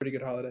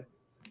pretty good holiday.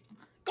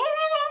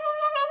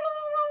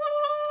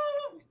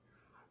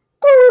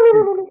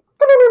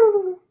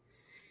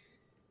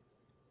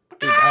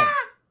 Dude, bye.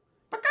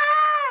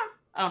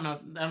 I don't know.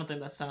 I don't think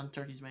that's the sound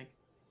turkeys make.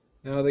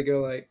 No, they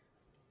go like.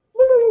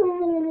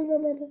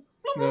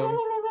 No,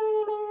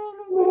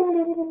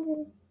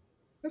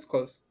 that's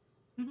close.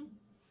 Mm-hmm.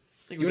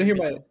 Do you want to hear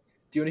my? Do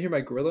you want to hear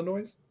my gorilla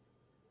noise?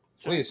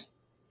 Please.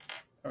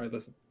 All right,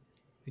 listen.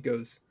 It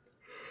goes.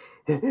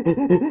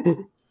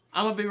 I'm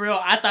gonna be real.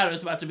 I thought it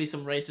was about to be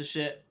some racist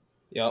shit.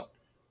 Yep.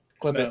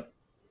 Clip No. it.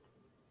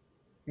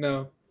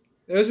 No,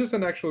 it was just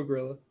an actual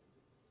gorilla.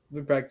 I've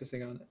been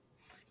practicing on it.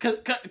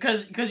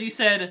 Cause you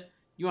said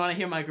you want to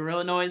hear my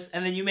gorilla noise,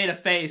 and then you made a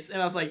face,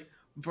 and I was like,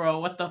 bro,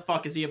 what the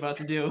fuck is he about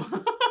to do?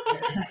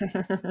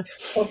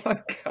 Oh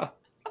my god.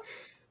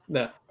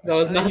 No, that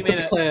was And then not you made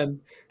the plan.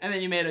 And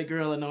then you made a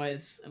gorilla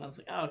noise, and I was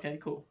like, oh, okay,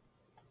 cool.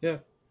 Yeah.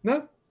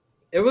 No,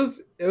 it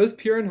was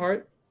pure in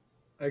heart.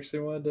 I actually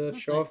wanted to That's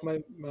show nice. off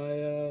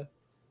my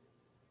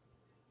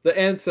the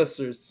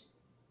ancestors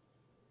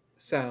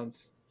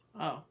sounds.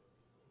 Oh.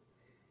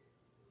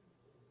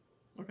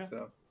 Okay.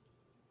 So,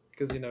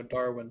 because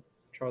Darwin,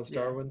 Charles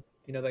Yeah. Darwin,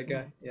 you know that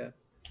guy? Yeah.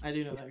 I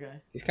do know that guy.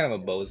 He's kind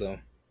of a bozo.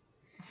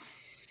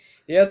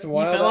 He had some He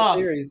wild fell off.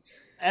 theories.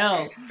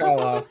 L. Fell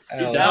off.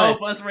 died. L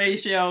plus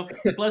ratio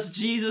plus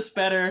Jesus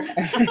better.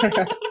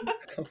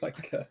 Oh my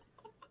god.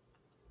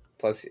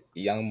 Plus,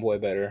 young boy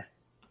better.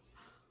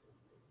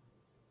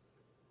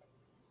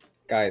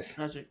 Guys,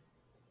 Tragic.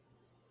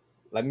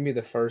 let me be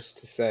the first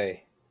to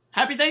say.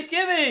 Happy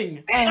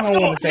Thanksgiving! Damn, Let's I go.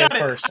 wanna say Got it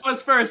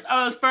first.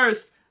 I was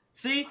first.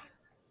 See?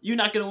 You're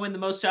not going to win the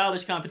most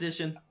childish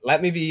competition.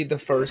 Let me be the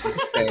first to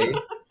say.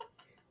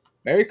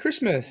 Merry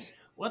Christmas.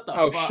 What the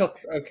Oh, fuck?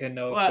 Okay,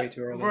 no, it's What? way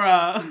too early.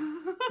 Bruh.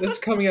 This is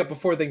coming up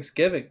before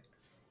Thanksgiving.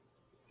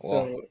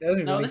 Well, So, it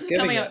hasn't No, been this is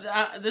Thanksgiving coming yet.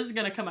 out. This is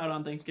going to come out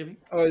on Thanksgiving.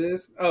 Oh, it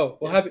is? Oh,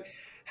 well, Yeah.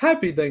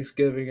 happy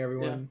Thanksgiving,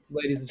 everyone.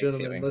 Ladies and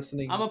gentlemen Thanksgiving.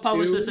 listening. I'm going to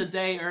publish to- this a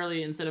day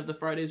early instead of the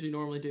Fridays we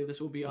normally do. This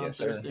will be on Yes,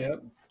 sir. Thursday.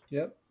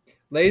 Yep.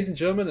 Ladies and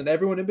gentlemen, and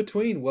everyone in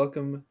between,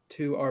 welcome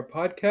to our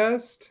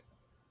podcast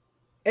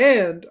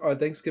and our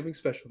Thanksgiving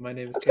special. My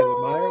name is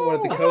Caleb Meyer, one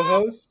of the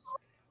co-hosts,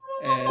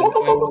 and I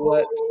will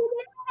let.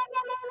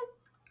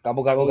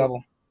 Gobble, gobble,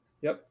 gobble.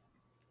 Yep,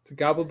 it's a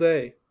gobble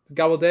day. It's a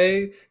gobble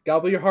day.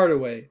 Gobble your heart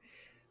away.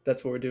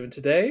 That's what we're doing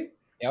today.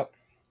 Yep.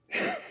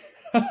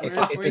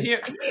 We're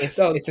here. It's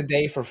a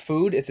day for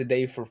food. It's a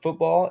day for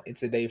football.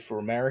 It's a day for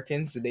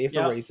Americans. It's a day for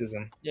Yep.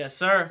 racism. Yes,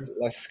 sir.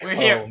 Let's go, We're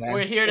here. man.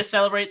 We're here to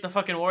celebrate the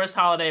fucking worst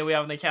holiday we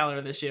have on the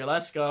calendar this year.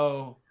 Let's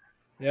go.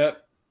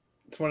 Yep.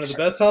 It's one of the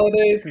best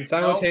holidays and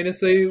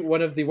simultaneously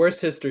one of the worst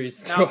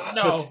histories. to a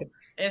No, holiday.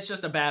 it's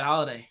just a bad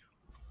holiday.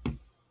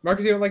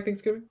 Marcus, you don't like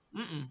Thanksgiving?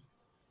 Mm-mm.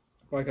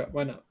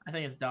 Why not? I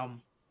think it's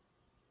dumb.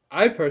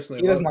 I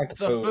personally He doesn't love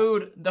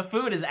like The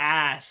food is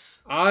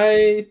ass.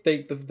 I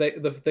think the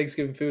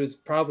Thanksgiving food is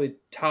probably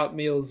top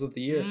meals of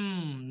the year.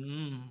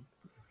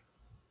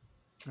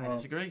 I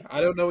disagree.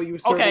 I don't know what you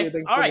serve Okay, at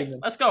Thanksgiving. all right, then.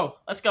 let's go.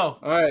 All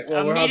right,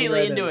 well, we're Immediately hopping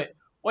right into in. it.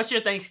 What's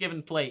your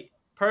Thanksgiving plate?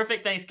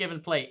 Perfect Thanksgiving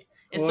plate.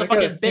 It's Well, the I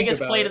gotta fucking think biggest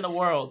about plate it. in the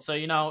world, so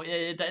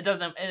it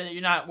doesn't.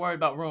 You're not worried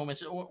about room.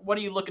 It's what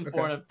are you looking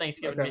for in a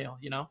Thanksgiving Okay. meal?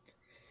 You know.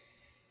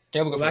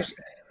 Yeah, we'll go Well, first.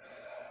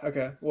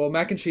 Okay, well,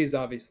 mac and cheese,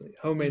 obviously,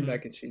 homemade Mhm.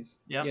 mac and cheese.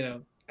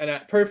 Yep. And I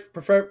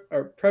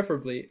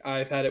preferably,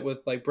 I've had it with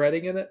like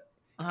breading in it.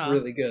 Uh-huh.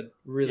 Really good,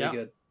 really Yeah.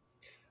 good.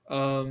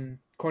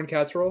 Corn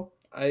casserole,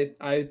 I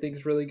think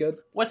is really good.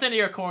 What's into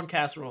your corn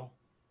casserole?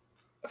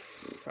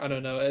 I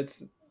don't know.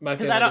 It's my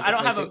Because family. I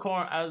don't have make a it.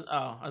 corn. I was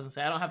gonna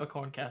say I don't have a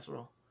corn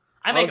casserole.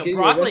 I I'll make get a you a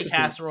broccoli recipe.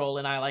 casserole,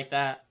 and I like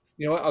that.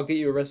 You know what? I'll get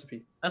you a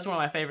recipe. That's one of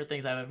my favorite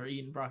things I've ever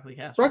eaten. Broccoli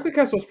casserole. Broccoli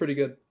casserole's pretty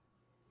good.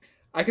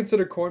 I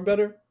consider corn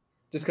better,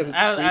 just because it's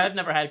sweet. I've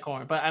never had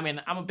corn, but I mean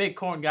I'm a big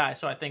corn guy,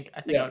 so I think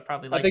I would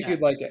probably like I think that.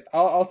 you'd like it.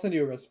 I'll send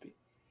you a recipe.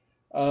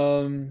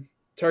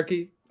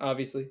 Turkey,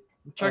 obviously.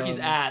 Turkey's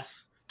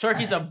ass.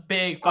 Turkey's a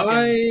big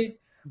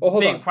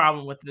hold big on.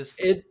 problem with this.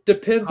 It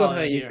depends on how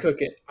holiday you here. cook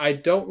it. I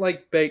don't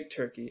like baked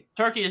turkey.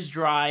 Turkey is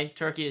dry.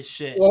 Turkey is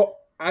shit. Well,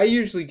 I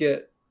usually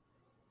get.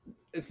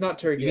 It's not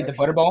turkey. You get the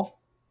actually. butterball?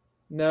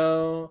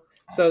 No.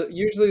 So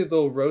usually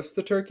they'll roast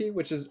the turkey,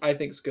 which is I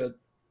think is good,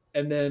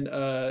 and then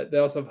they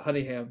also have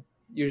honey ham.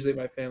 Usually at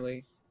my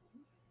family.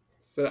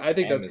 So I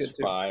think Ham that's is good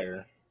too.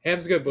 fire.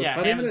 Ham's good, but Yeah,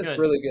 honey ham ham is is good.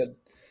 really good.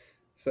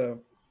 So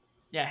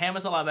Yeah, ham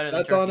is a lot better than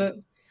that's turkey. on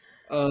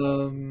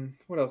it.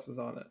 What else is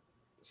on it?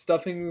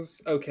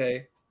 Stuffing's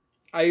okay.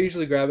 I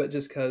usually grab it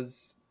just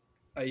because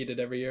I eat it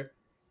every year.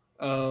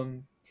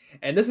 And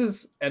this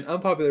is an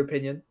unpopular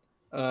opinion.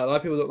 A lot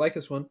of people don't like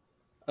this one.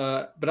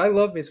 But I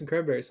love me some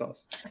cranberry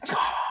sauce.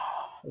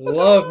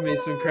 Love me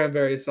some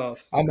cranberry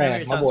sauce. Oh man, Cranberry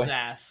my sauce boy. is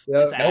ass.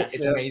 Yep. It's Nope, ass.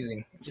 it's Yep.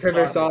 amazing. It's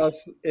Cranberry garbage.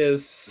 sauce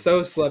is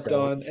so slept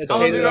So- on. It's so I'm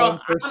gonna be hated real, on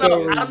for I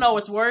don't so know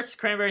what's worse: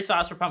 cranberry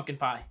sauce or pumpkin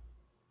pie.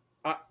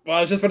 Well,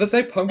 I was just about to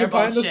say pumpkin They're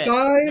pie on both the shit.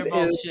 side They're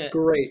both is shit.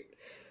 great.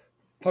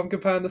 Pumpkin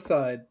pie on the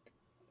side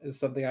is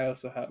something I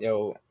also have.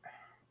 Yo,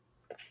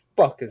 the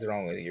fuck is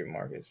wrong with you,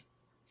 Marcus?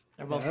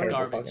 They're It's a both terrible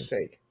garbage.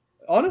 fucking take.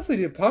 Honestly,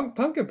 dude,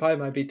 pumpkin pie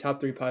might be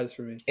top 3 pies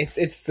for me.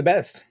 It's the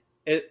best.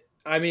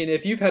 I mean,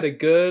 if you've had a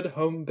good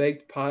home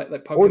baked pie,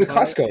 like Or pumpkin the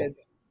pie, Costco.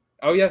 it's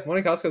yeah,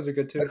 Morning Costco's are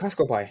good The too.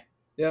 Costco pie.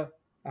 Yeah,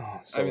 Oh, I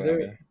so mean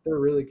yummy. they're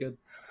really good.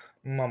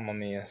 Mamma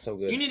mia, so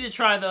good. You need to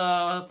try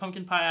the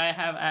pumpkin pie I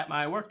have at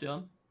my work,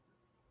 Dylan.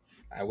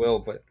 I will,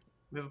 but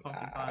We have a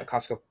pumpkin pie.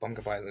 Costco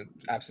pumpkin pie is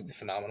absolutely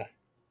phenomenal.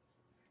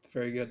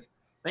 Very good.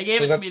 They gave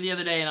So it is to that- me the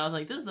other day, and I was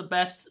like, "This is the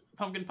best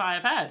pumpkin pie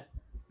I've had.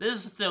 This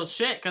is still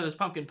shit because it's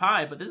pumpkin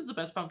pie, but this is the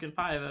best pumpkin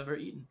pie I've ever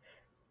eaten.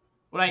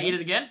 Would I eat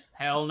it again?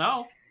 Hell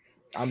no.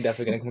 I'm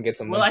definitely gonna come get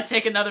some. Will I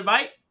take another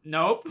bite?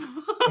 Nope.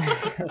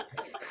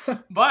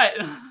 But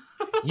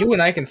You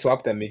and I can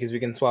swap them because we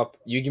can swap.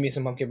 You give me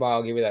some pumpkin pie,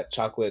 I'll give you that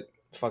chocolate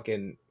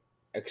fucking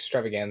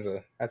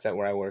extravaganza. That's at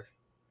where I work.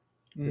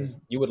 'Cause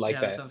you would like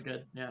yeah, that. sounds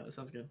good. Yeah, that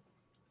sounds good.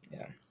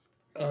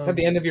 Is that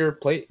the end of your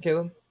plate,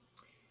 Caleb?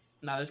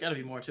 No, there's got to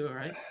be more to it,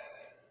 right?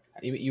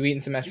 You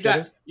eating some mashed You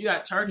potatoes?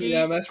 got turkey,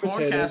 Yeah, mashed corn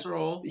potatoes.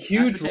 casserole,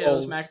 Huge mashed potatoes,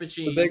 rolls, mac and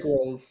cheese, the big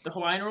rolls, the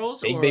Hawaiian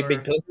rolls, Big, or big,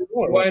 big pills?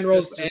 Hawaiian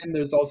rolls, just- and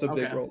there's also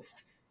big okay. rolls.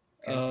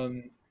 Okay.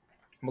 Um,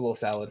 I'm a little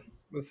salad.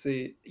 let's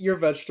see, your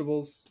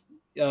vegetables,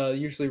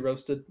 usually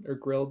roasted or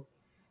grilled.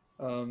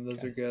 Those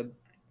Okay. are good.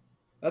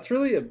 That's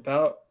really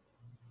about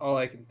all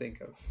I can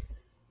think of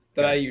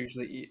that Okay. I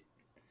usually eat.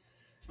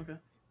 Okay.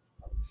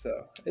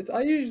 So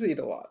I usually eat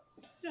a lot.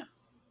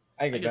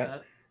 I I get get that.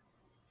 that.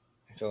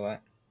 I feel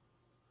that.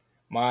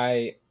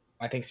 My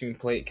Thanksgiving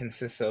plate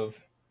consists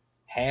of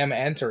ham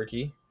and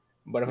turkey,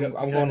 but if Yep,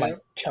 I'm same going here.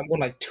 I'm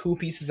going like 2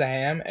 pieces of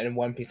ham and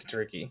 1 piece of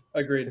turkey.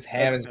 Agreed. Because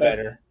ham is That's-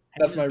 better.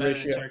 That's Ham my is better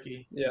than ratio.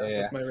 Turkey. Yeah, Yeah.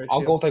 that's my ratio.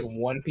 I'll go with like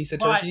 1 piece of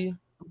But- turkey.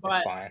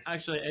 But fine.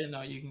 actually,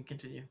 no, you can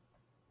continue.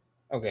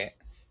 Okay.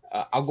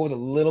 I'll go with a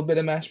little bit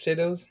of mashed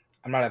potatoes.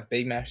 I'm not a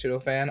big mashed potato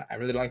fan. I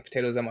really don't like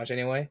potatoes that much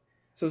anyway.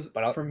 So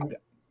But I'll for get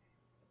a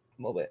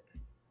little bit.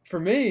 For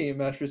me,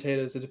 mashed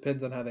potatoes, it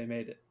depends on how they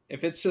made it.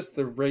 If it's just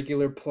the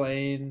regular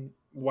plain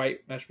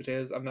white mashed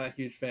potatoes, I'm not a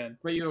huge fan.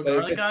 Were you a But if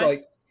garlic it's guy?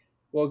 like,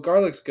 well,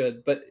 garlic's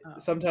good, but Oh.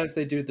 sometimes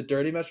they do the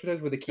dirty mashed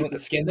potatoes where they keep want the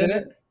the skins skins in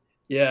in it.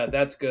 Yeah,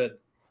 that's good.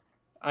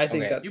 I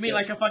think Okay. that's You mean good.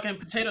 like a fucking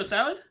potato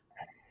salad?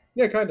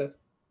 Yeah, kind of.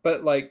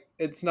 But like,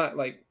 it's not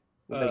like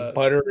With like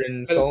butter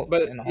and but, salt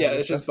but and all yeah, that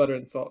it's stuff. just butter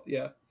and salt.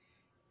 Yeah,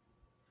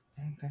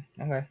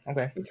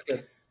 Okay. it's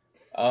good.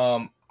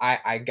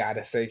 I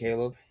gotta say,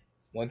 Caleb,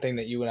 one thing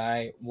that you and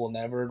I will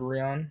never agree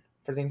on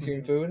for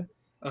Thanksgiving Mhm. food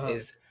Uh-huh.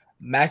 is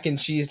mac and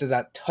cheese does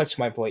not touch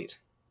my plate.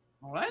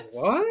 What?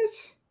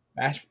 What?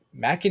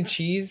 Mac and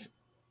cheese,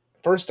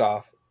 first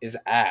off, is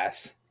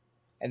ass,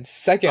 and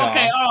second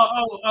Okay.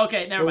 off,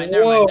 Okay. Never mind.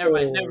 Whoa.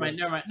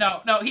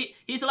 No.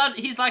 He's allowed.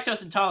 He's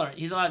lactose intolerant.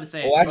 He's allowed to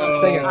say it. well, that's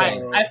the second I,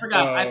 thing. I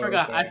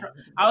forgot. Okay.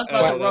 I was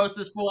about to Okay. roast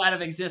this fool out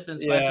of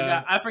existence, but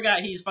Yeah. I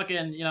forgot he's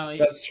fucking. You know, he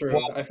That's true.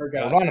 Well, I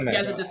forgot. hold on a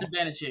has minute. a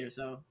disadvantage here.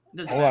 So it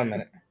doesn't Hold on a matter.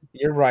 minute.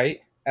 You're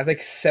right. That's like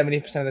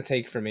 70% of the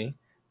take for me.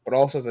 But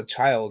also as a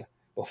child,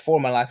 before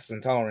my lactose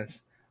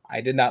intolerance,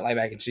 I did not like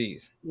mac and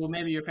cheese. Well,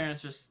 maybe your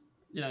parents just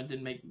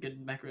didn't make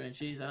good macaroni and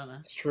cheese. I don't know.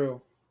 It's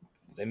true.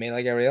 They made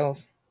like everybody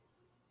else.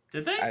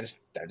 Did they? I just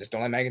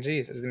don't like mac and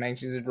cheese. I just think mac and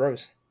cheese is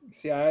gross.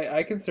 See,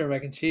 I consider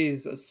mac and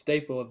cheese a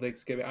staple of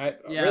Thanksgiving.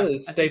 Yeah, Really a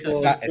I think so. staple It's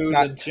of not. food It's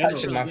not in general.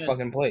 touching my Really good.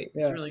 fucking plate.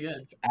 Yeah. It's really good.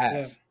 It's ass.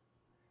 It's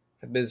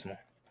abysmal.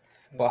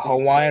 I But think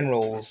it's Hawaiian good.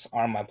 rolls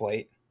are on my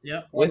plate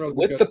Yep. Hawaiian rolls are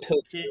with good. the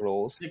pillow Ki-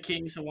 rolls. The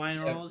King's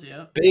Hawaiian Yep. rolls.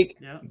 Yep. Big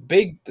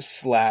Yep.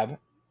 slab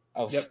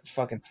of Yep.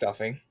 fucking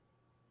stuffing.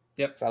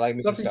 Yep. So I like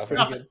me some Stuffing's stuffing.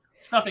 pretty good.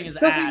 Stuffing is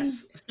Stuffing-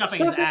 ass.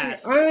 Stuffing is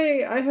ass.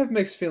 I have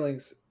mixed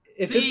feelings.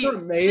 If it's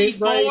not made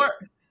right,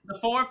 The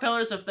 4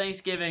 pillars of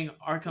Thanksgiving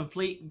are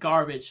complete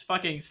garbage.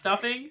 Fucking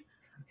stuffing,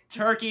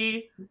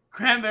 turkey,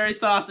 cranberry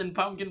sauce, and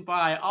pumpkin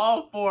pie.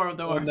 All 4 of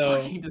them Oh, are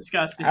no. fucking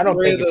disgusting. I don't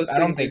Three of think those I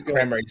don't things are think good.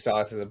 cranberry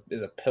sauce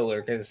is a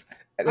pillar because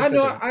I it's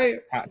know such a I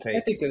hot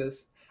take. think it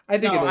is. I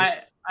think No, it is.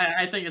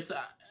 I think it's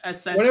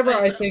essential. Whenever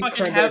I it's think fucking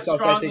cranberry have sauce,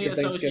 I strongly think of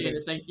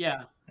associated Thanksgiving. thing.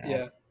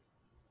 Yeah.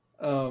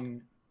 Yeah.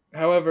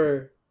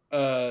 However,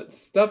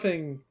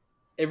 stuffing,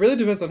 it really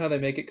depends on how they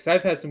make it. Because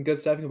I've had some good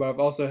stuffing, but I've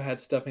also had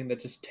stuffing that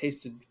just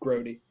tasted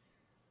grody.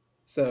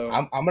 So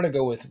I'm gonna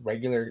go with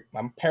regular.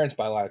 My parents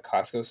buy a lot of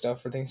Costco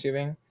stuff for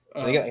Thanksgiving,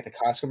 so they get like the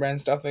Costco brand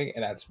stuffing,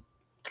 and that's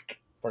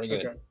pretty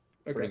good. okay.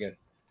 Pretty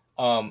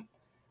good.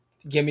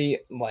 Give me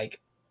like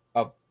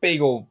a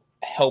big old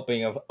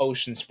helping of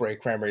Ocean Spray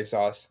cranberry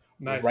sauce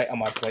Nice. right on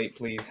my plate,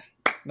 please.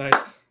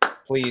 Nice.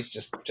 Please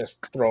just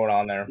throw it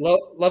on there.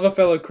 Love a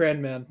fellow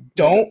cran man.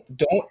 Don't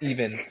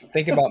even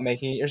think about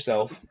making it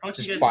yourself. Fuck you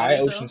Just guys buy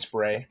love Ocean yourselves?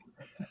 Spray.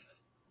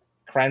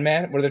 Cran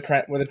man? We're the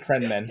cran men. We're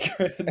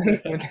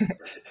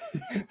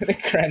the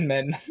cran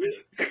men.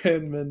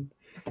 Cran man.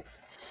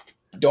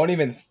 Don't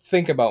even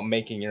think about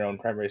making your own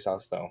cranberry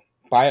sauce though.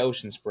 Buy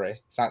Ocean Spray.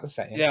 It's not the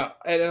same. Yeah,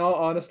 and in all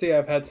honesty,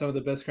 I've had some of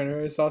the best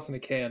cranberry sauce in a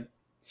can.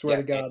 Swear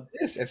to God.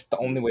 It's the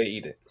only way to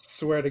eat it.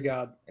 Swear to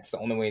God. It's the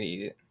only way to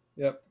eat it.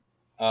 Yep.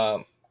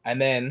 And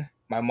then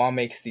my mom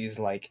makes these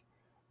like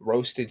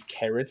roasted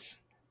carrots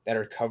that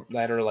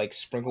are like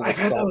sprinkled with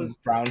I've had salt those.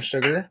 and brown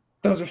sugar.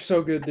 Those are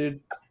so good, dude.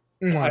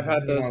 I've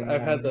had those.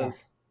 I've had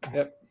those.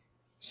 Yep.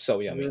 So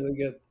yummy. Really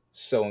good.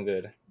 So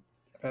good.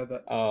 I've had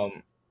that. What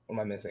am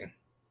I missing?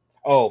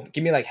 Oh,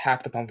 give me like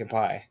half the pumpkin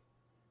pie.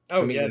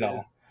 Oh To me, yeah, dude.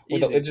 no.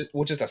 Easy.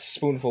 With just a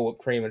spoonful of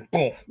cream and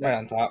boom, Yeah. right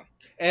on top.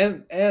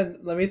 And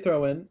let me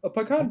throw in a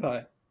pecan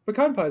pie.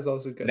 Pecan pie is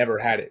also good. Never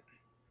had it.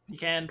 You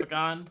can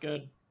pecan,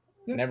 good.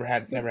 Yeah. Never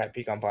had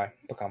pecan pie.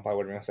 Pecan pie,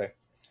 whatever you want to say.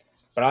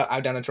 But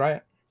I'm down to try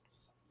it.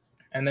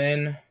 And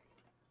then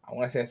I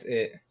want to say that's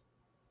it.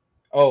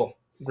 Oh,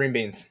 green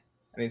beans.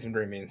 I need some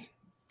green beans.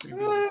 Green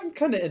I'm beans.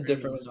 kind of Green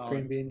indifferent beans with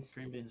green solid. beans.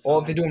 Green beans. Well,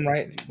 if they solid. do them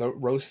right,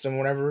 roast them,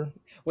 whatever.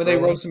 When they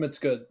Grill 'em. roast them, it's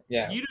good.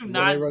 Yeah. You do When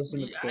not. they roast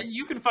them, it's good.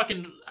 You can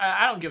fucking.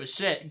 I don't give a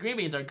shit. Green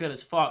beans are good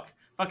as fuck.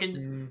 Fucking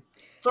Mm,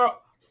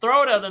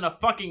 throw it out in a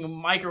fucking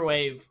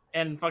microwave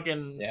and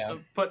fucking Yeah.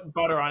 put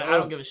butter on it. I Oh.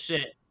 don't give a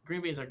shit.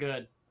 Green beans are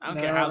good. I don't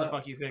care how the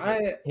fuck you cook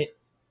it.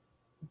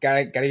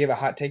 Gotta give a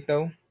hot take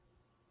though.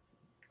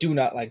 Do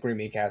not like green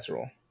bean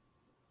casserole.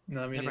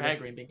 No, I mean, Never had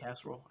green bean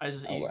casserole. I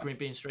just eat wow. green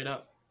beans straight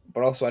up.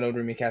 But also, I know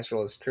green bean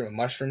casserole is cream of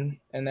mushroom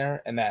in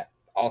there, and that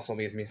also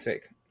makes me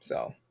sick.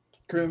 So,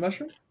 cream and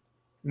mushroom.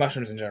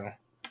 mushrooms in general.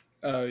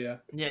 Oh yeah.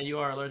 Yeah, you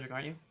are allergic,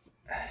 aren't you?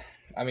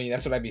 I mean,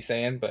 that's what I'd be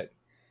saying, but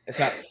it's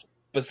not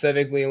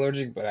specifically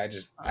allergic. But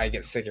I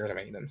get sick every time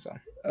I eat them. So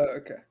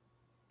Okay.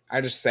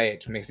 I just say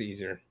it makes it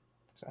easier.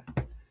 So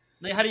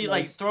Like, how do you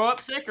like Nice. throw up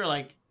sick or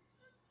like?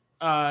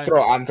 I'm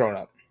throwing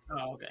up.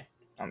 Oh, okay.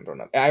 I'm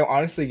throwing up. I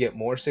honestly get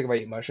more sick if I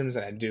eat mushrooms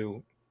than I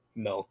do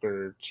milk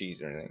or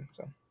cheese or anything.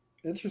 So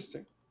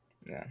Interesting.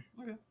 yeah.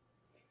 Okay.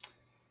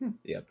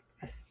 Yep.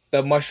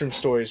 The mushroom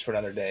stories for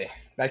another day.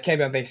 That can't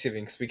be on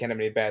Thanksgiving because we can't have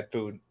any bad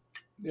food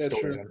Yeah,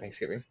 stories true. on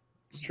Thanksgiving.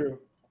 It's true.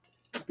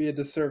 Be a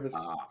disservice.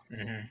 Well,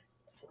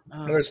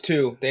 there's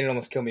two. They didn't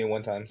almost kill me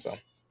one time, so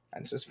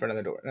that's just for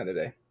another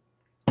day.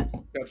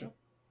 Gotcha.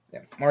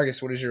 Yeah,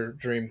 Marcus, what is your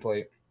dream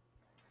plate?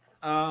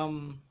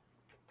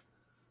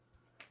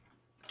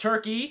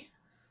 Turkey.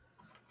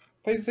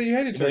 Hey, so you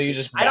hated You know, turkey. you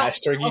just I don't. bash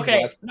turkey. for the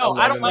Okay, last no,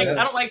 I don't 11 like.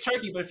 minutes. I don't like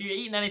turkey. But if you're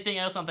eating anything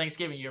else on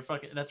Thanksgiving, you're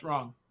fucking. That's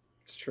wrong.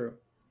 It's true.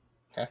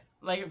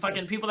 Like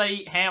fucking people that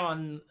eat ham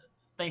on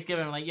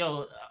Thanksgiving are like,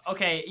 yo,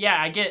 okay,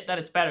 yeah, I get that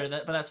it's better,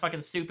 but that's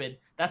fucking stupid.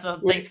 That's a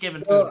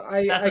Thanksgiving food.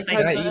 Well, That's a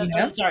Can I eat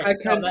ham? sorry, I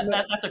no,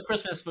 kinda- that's a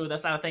Christmas food.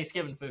 That's not a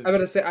Thanksgiving food. I'm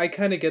gonna say I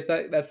kind of get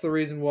that. That's the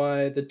reason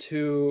why the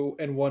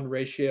 2-1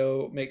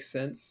 ratio makes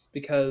sense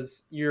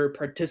because you're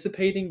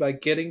participating by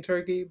getting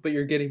turkey, but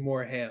you're getting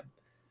more ham.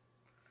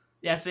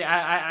 Yeah, see,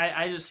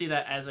 I just see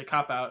that as a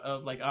cop out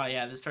of like, oh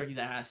yeah, this turkey's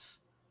ass.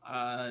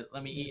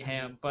 Let me eat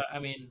ham. But I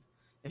mean,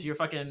 if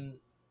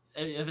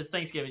it's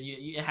Thanksgiving,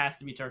 it has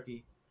to be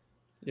turkey.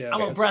 Yeah,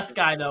 I'm a that's breast true.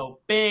 guy though,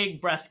 big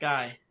breast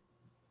guy.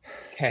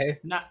 Okay.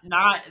 Not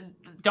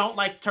don't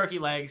like turkey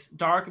legs.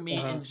 Dark meat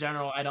Uh-huh. in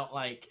general, I don't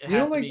like. It You has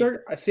don't to like be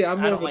dark? I see. I'm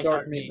I more don't of a like dark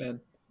dark meat meat.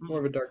 man. More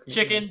of a dark meat.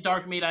 chicken,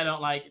 dark meat. I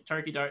don't like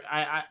turkey. Dark.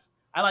 I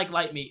like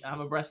light meat.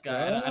 I'm a breast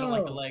guy. I don't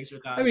like the Oh. legs or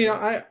thighs. I mean,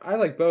 I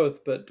like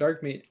both, but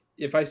dark meat.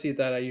 If I see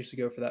that, I usually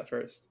go for that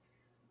first.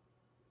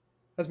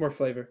 Has more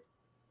flavor.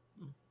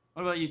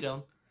 What about you,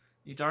 Dylan?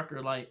 You dark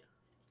or light?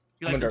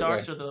 You I'm like a the dark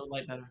darks guy. or the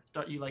light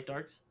better? You like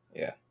darks?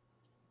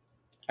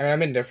 I mean,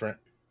 I'm indifferent.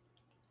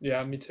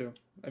 Yeah, me too.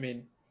 I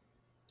mean,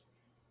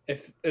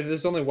 if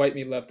there's only white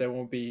meat left, I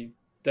won't be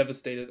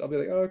devastated. I'll be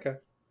like, oh, okay.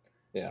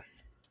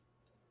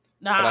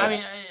 Nah, But I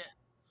mean,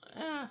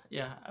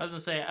 yeah. I was gonna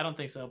say I don't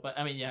think so, but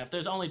I mean, yeah. If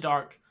there's only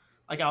dark,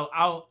 like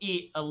I'll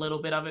eat a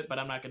little bit of it, but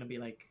I'm not gonna be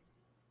like,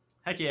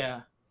 heck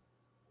yeah.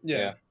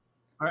 Yeah.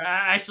 Or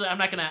actually, I'm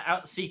not gonna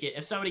out seek it.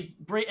 If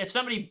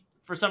somebody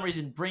for some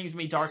reason brings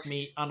me dark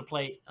meat on a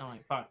plate, I'm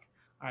like, fuck.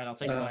 All right, I'll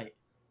take a bite.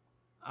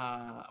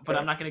 But Fair.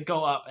 I'm not gonna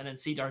go up and then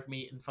see dark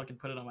meat and fucking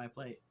put it on my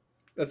plate.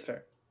 That's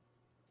fair.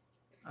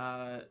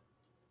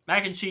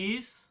 Mac and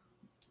cheese.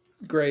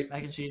 Great.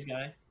 Mac and cheese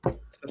guy.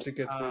 Such a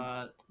good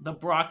food. The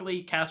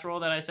broccoli casserole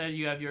that I said.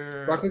 You have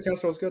your Broccoli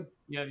casserole is good.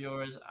 You have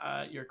yours.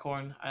 Your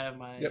corn. I have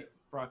my Yep.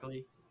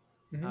 broccoli.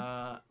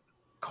 Mhm.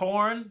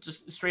 Corn,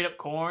 just straight up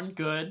corn.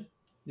 Good.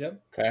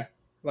 Yep. Okay.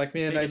 Like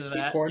me a Big nice into sweet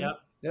that, corn.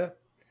 Yep. Yeah.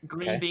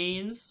 Green Okay.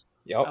 beans.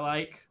 Yep. I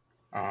like.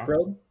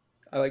 Grilled.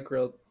 I like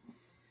grilled.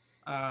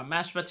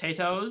 Mashed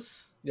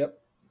potatoes. Yep.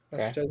 Mashed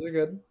Okay. potatoes are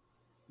good.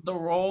 The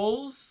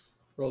rolls.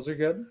 Rolls are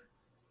good.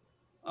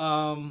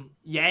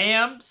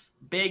 Yams.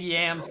 Big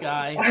yams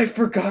guy. I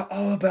forgot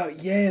all about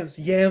yams.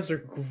 Yams are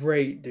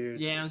great, dude.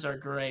 Yams are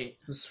great.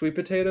 Some sweet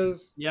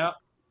potatoes, Yep.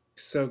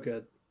 so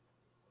good.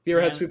 Have you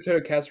ever had Man. sweet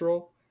potato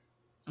casserole?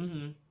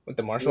 hmm With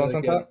the marshmallows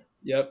Really on good. top.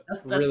 Yep.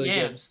 That's really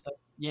yams.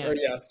 That's good. yams. Or,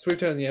 yeah, sweet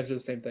potatoes and yams are the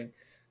same thing.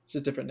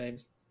 Just different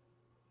names.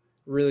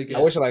 Really good. I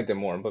wish I liked it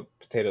more, but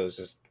potatoes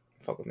just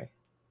fuck with me.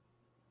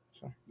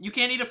 You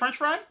can't eat a French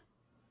fry.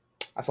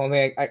 That's the only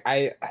thing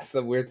I that's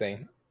the weird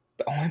thing.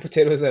 The only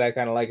potatoes that I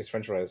kind of like is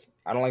French fries.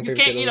 I don't like You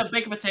baked can't eat potatoes. a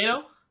baked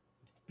potato.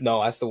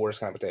 No, that's the worst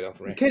kind of potato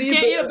for me. You can't, You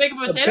can't eat a baked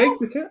potato?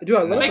 baked potato? Dude,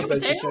 I love Baked a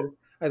baked potato? potato.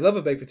 I love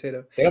a baked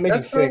potato. They don't make me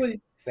That's sick. probably I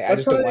that's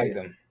just don't probably- like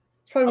them.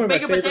 it's probably A one of my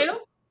baked favorite.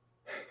 potato.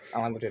 I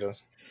don't like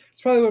potatoes.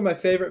 It's probably one of my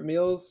favorite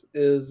meals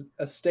is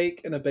a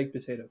steak and a baked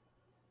potato.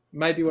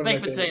 Might be one Baked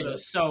of my favorite potato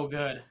meals. is so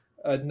good.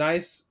 A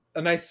nice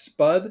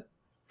spud.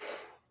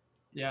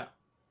 Yeah.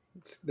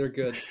 They're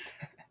good.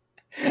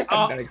 I'm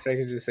Oh, not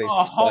expecting you to say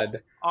oh,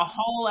 spud. A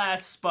whole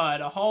ass spud,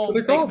 a That's whole what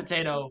they're baked called.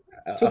 potato.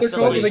 That's what A they're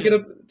called when they get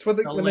Delicious. a. It's what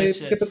they, when they get the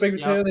Delicious. baked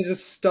potato, Yep. they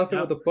just stuff it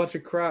Yep. with a bunch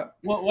of crap.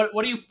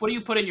 What do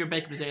you put in your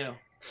baked potato?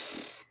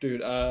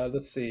 Dude,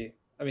 let's see.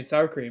 I mean,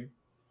 sour cream.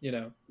 You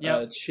know,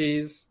 Yep.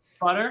 cheese,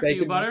 Butter? Do you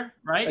bacon. butter?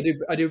 Right?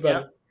 I do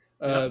butter.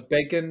 Yep.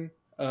 Bacon,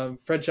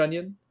 French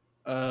onion.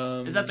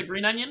 Is that the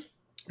green onion?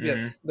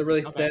 Yes, the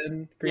really Okay.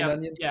 thin green Yeah.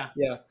 onion. Yeah.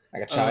 Yeah.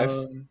 Like a chive.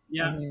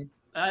 Yeah. Mhm.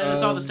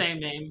 It's all the Um, same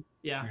name.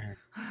 Yeah.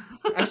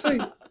 Actually,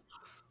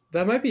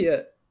 that might be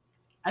it.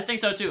 I think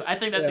so too. I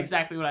think that's Yeah.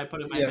 exactly what I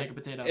put in my Yeah. baked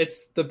potato.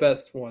 It's the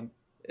best one.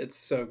 It's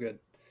so good.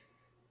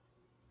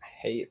 I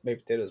hate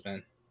baked potatoes,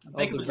 man.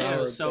 Baked I'll potato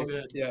devour is so baked-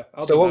 good. Yeah.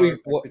 I'll So devour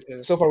baked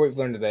potatoes. so far we've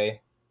learned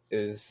today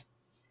is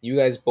you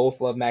guys both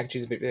love mac and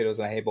cheese and baked potatoes,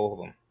 and I hate both of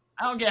them.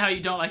 I don't get how you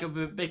don't like a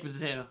baked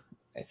potato.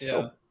 It's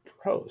so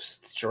gross.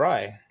 It's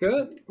dry.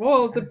 Good.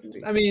 Well,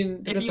 Nasty. I mean,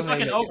 If depends you on how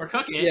fucking make it.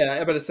 overcook it, Yeah,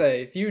 I'm about to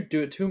say if you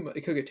do it too much,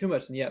 cook it too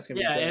much, then yeah, it's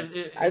gonna yeah.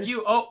 be dry.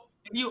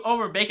 If you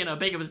over bacon a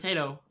baked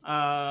potato,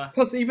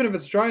 Plus, even if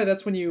it's dry,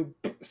 that's when you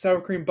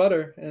sour cream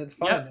butter, and it's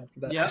fine Yep. after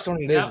that. Yep. That's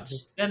what it is. Yep. It's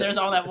just then there's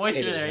all that moisture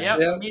potatoes, there. man. Yep.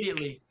 Yep.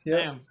 Immediately. Yep.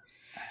 Damn.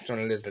 That's what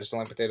it is. I just don't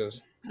like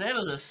potatoes.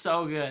 Potatoes are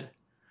so good.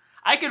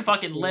 I could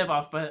fucking live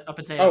off a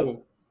potato.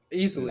 Oh,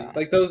 easily. Nah,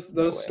 Like those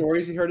no way.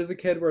 stories you heard as a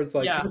kid, where it's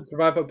like Yeah. you can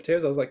survive on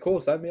potatoes. I was like, cool,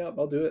 sign me up,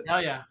 I'll do it.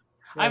 Hell yeah.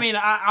 Yeah. I mean,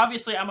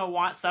 obviously, I'm gonna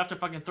want stuff to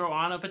fucking throw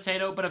on a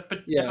potato. But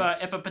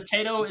if a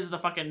potato is the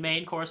fucking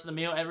main course of the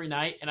meal every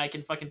night, and I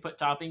can fucking put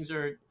toppings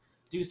or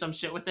do some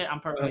shit with it, I'm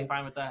perfectly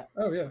fine with that.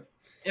 Oh yeah.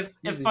 If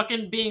Easy.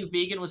 fucking being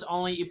vegan was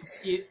only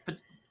eat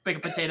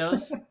baked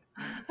potatoes,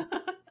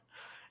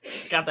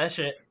 got that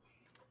shit.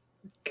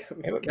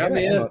 Maybe Got I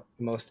me am in. the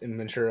most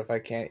immature if I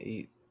can't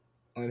eat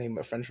anything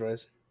but French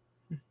fries.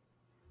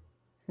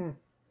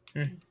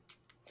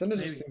 It's an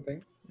interesting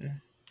thing.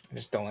 I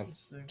just don't like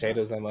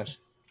potatoes that much.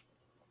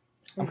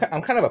 I'm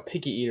kind of a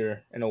picky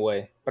eater in a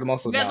way, but I'm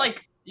also You guys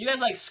not.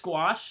 like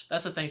squash?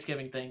 That's a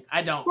Thanksgiving thing.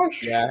 I don't.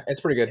 Squash, Yeah,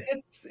 it's pretty good.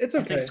 it's I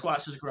okay. think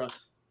squash is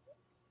gross.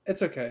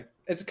 It's okay.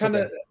 It's kind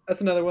of okay. that's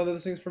another one of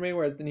those things for me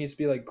where it needs to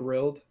be like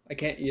grilled. I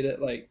can't eat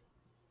it like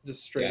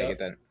just straight Yeah, I up. get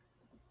that.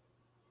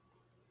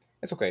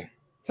 It's okay.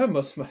 That's how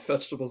most of my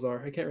vegetables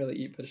are. I can't really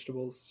eat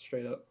vegetables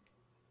straight up,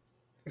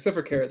 except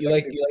for carrots. You I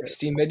like can do you like carrots.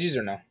 steamed veggies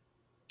or no?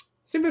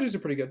 Steamed veggies are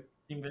pretty good.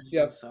 Steamed veggies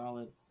Yeah. is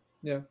solid.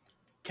 Yeah.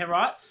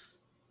 Carrots?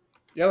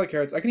 Yeah, I like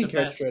carrots. I can The eat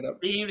carrots best. straight up.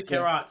 Steamed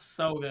carrots,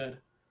 so good.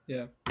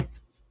 Yeah,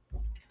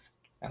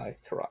 I like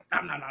carrot.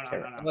 Nom, nom, nom, nom,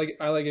 Carrot. nom, nom.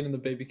 I like getting the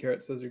baby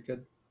carrots. Those are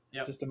good.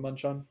 Yep. Just to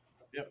munch on.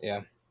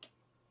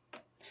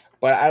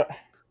 But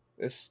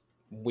this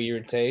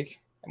weird take,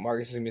 and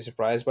Marcus is gonna be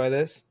surprised by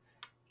this.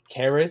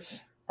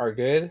 Carrots are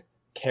good.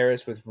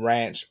 Carrots with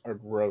ranch are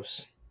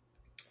gross.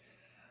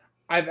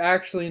 I've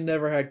actually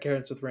never had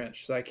carrots with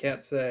ranch, so I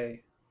can't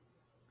say.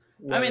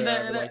 I mean,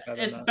 whether would like that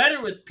or it's not.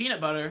 better with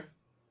peanut butter.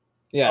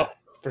 Yeah,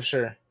 for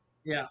sure.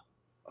 Yeah.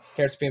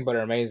 Carrots peanut butter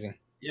are amazing.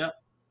 Yep.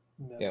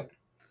 No. Yep.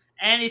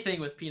 Anything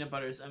with peanut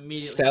butter is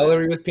immediately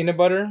Celery with peanut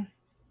butter.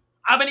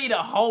 I've been eating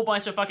a whole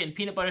bunch of fucking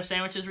peanut butter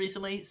sandwiches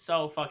recently.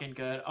 So fucking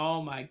good.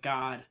 Oh my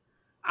god.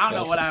 I don't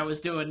know what I was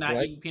doing not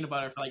What? eating peanut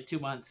butter for like 2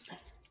 months.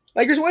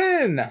 Lakers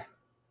win.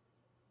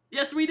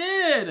 Yes, we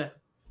did.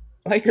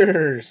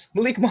 Lakers.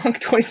 Malik Monk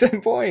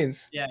 27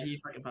 points. Yeah, he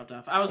fucking popped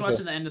off. I was So-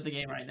 watching the end of the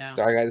game right now.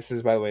 Sorry guys, this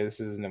is by the way, this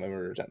is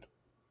November 10th.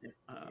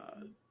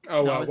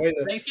 Oh No, wow! it's Way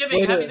to Thanksgiving.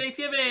 way to- Happy I was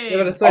Thanksgiving.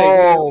 gonna say,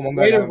 Oh, my bad,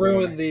 way to my bad, my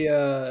ruin bad.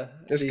 the.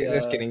 Just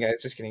the, kidding,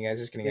 guys. Just kidding, guys.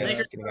 Just kidding, guys. Lakers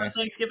Just kidding, on guys.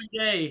 Thanksgiving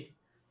Day.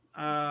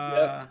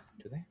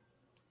 Do they?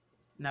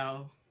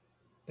 No.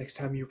 Next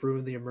time you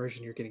ruin the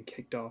immersion, you're getting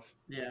kicked off.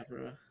 Yeah,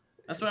 bro.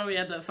 That's why we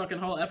had that fucking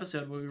whole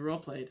episode where we role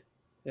played.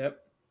 Yep.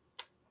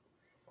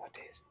 What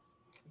day is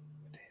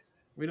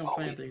We don't Oh,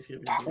 play on wait.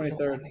 Thanksgiving. Fuck, we don't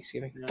 23rd. want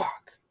Thanksgiving. Yeah.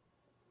 Fuck.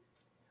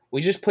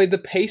 We just played the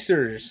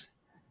Pacers,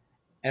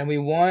 and we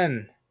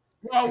won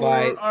Whoa,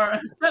 by shut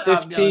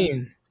up, Dylan.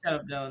 15. Shut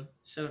up, Dylan.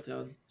 Shut up,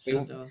 Dylan. Shut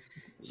up, Dylan.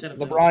 Shut up,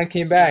 Dylan. LeBron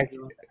came back.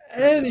 Shut up,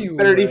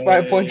 Anyway.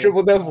 35-point Dylan.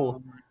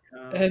 triple-double. Oh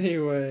my God.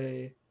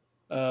 Anyway,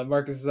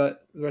 Marcus, is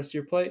that the rest of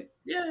your plate?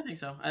 Yeah, I think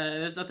so.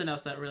 There's nothing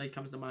else that really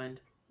comes to mind.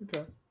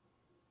 Okay.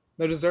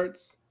 No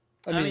desserts.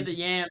 I mean, the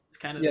yams is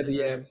kind of yeah, the the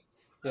dessert. yams.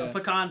 Yeah,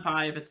 Pecan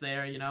pie if it's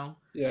there, you know.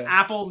 yeah.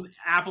 Apple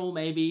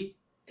maybe.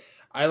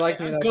 I like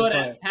me an apple Good.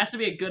 pie. It has to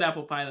be a good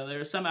apple pie though. There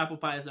are some apple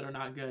pies that are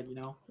not good, you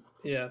know.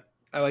 Yeah,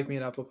 I like me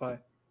an apple pie.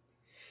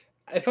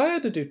 If I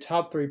had to do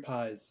top 3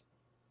 pies,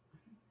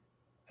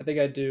 I think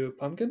I'd do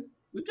pumpkin.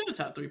 We've done a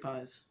top 3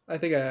 pies. I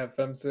think I have,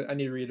 but I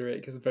need to reiterate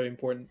because it's very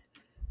important.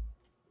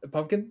 A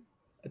pumpkin,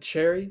 a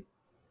cherry.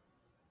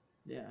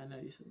 Yeah, I know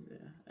you said. Yeah,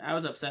 I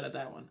was upset at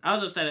that one. I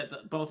was upset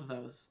at both of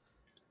those.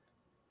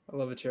 I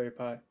love a cherry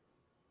pie.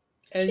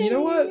 And you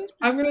know what?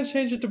 I'm gonna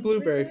change it to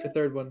blueberry for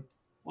third one.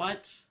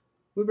 What?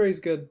 Blueberry's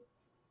good.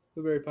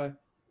 Blueberry pie.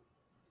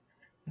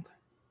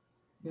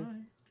 Yeah.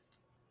 Alright.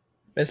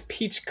 This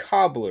peach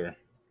cobbler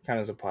kind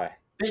of as a pie.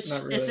 Bitch,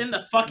 Not really. it's in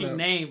the fucking No.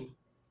 name.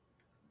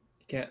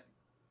 You can't.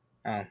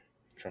 Oh,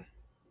 true.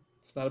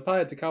 It's not a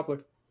pie. It's a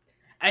cobbler.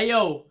 Hey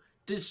yo,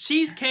 Does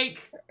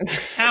cheesecake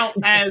count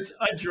as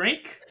a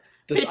drink?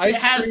 Does Bitch, it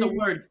ice has the cream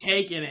word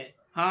cake in it,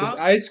 does huh?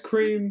 ice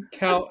cream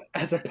count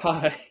as a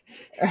pie?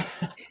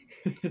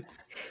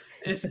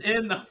 It's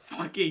in the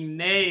fucking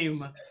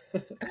name.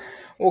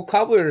 Well,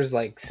 cobbler is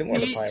like similar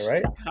to pie, Peach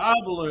right?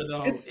 cobbler,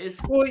 though. It's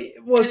It's well, it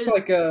it's is.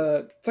 like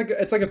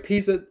a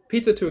pizza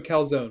to a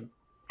calzone.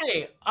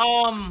 Hey,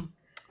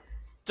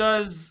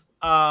 does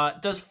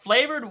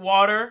flavored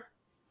water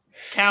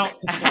count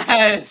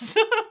as?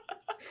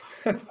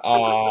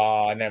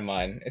 Oh, never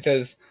mind. It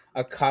says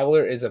a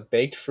cobbler is a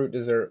baked fruit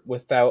dessert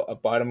without a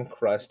bottom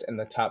crust, and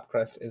the top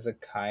crust is a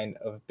kind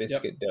of Yep.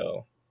 biscuit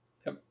dough.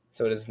 Yep.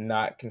 So it is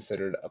not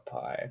considered a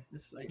pie.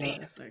 It's like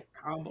Damn. it's like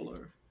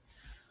cobbler.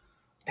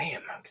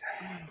 Damn.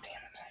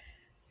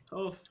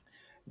 Tough.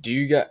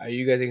 Are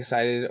you guys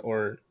excited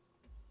or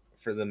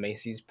for the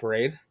Macy's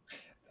parade?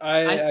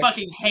 I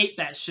fucking hate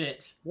that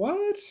shit.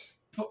 What?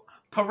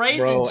 Parades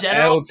Bro, in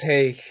general L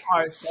take.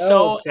 are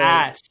so take.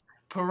 ass.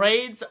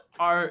 Parades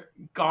are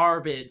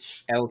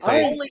garbage. L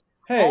take. Only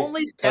Hey,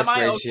 only plus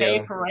semi okay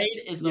ratio.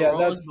 parade is the Yeah,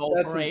 Rose Bowl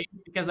that's a- parade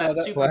because that's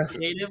that- super plus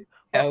creative.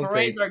 But L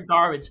parades take. are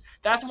garbage.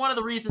 That's one of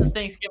the reasons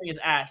Thanksgiving is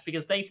ass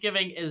because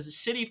Thanksgiving is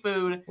shitty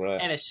food Right.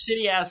 and a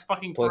shitty ass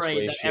fucking Plus parade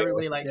that ratio.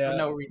 everybody likes Yeah, for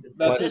no reason.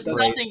 that's There's it,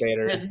 parade nothing.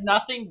 skater. There's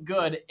nothing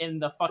good in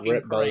the fucking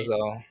Rip parade.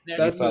 bozo. There's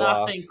That's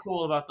nothing off.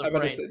 cool about the I'm about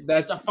to parade. say, It's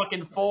that's a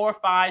fucking 4,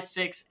 5,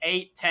 6,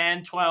 8,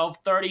 10, 12,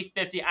 30,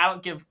 50. I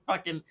don't give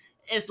fucking.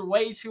 It's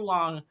way too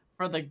long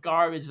for the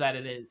garbage that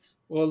it is.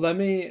 well. Let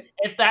me.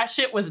 If that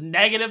shit was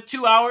negative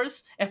 2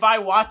 hours, if I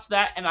watched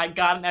that and I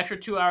got an extra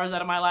 2 hours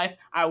out of my life,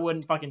 I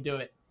wouldn't fucking do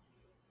it.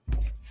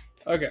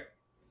 Okay,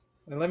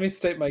 and let me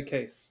state my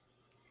case.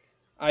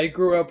 I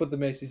grew up with the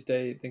Macy's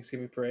Day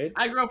Thanksgiving Parade.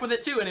 I grew up with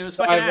it too, and it was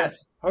So fucking I've-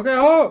 ass. Okay,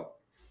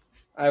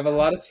 I have a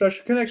lot of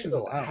special connections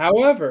with it. Wow.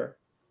 However,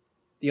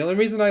 the only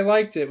reason I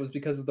liked it was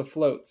because of the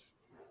floats.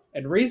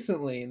 And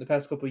recently, in the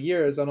past couple of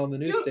years, on the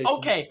news stations,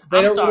 Okay, they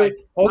I'm don't sorry.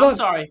 really- hold I'm on.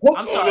 sorry. Hold-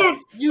 I'm hold sorry.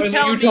 on. You I let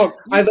telling you me talk.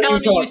 I you let you telling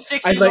me you talk.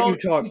 6 I years let you old.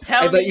 talk. You I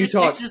telling me let you're you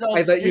talk. 6 years old.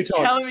 I let you You're talk.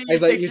 telling me I you're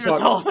let 6 you years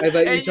talk. old, I let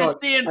you and you're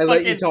talk. seeing I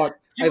let you fucking talk.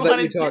 I let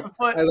you 200 talk.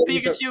 foot I let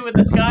you talk. Pikachu in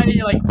the sky, and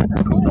you're like,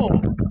 that's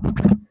cool.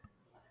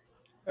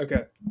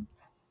 Okay.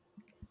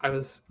 I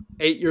was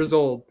 8 years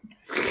old.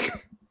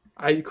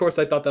 Of course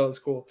I thought that was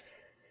cool.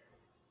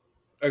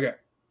 Okay.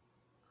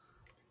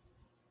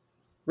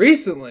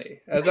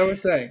 Recently, as I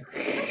was saying,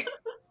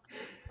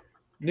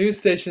 news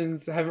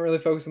stations haven't really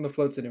focused on the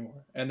floats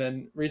anymore. And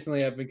then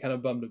recently I've been kind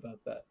of bummed about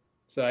that.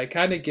 So I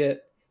kind of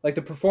get like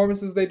the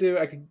performances they do,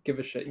 I could give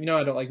a shit. You know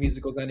I don't like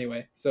musicals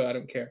anyway, so I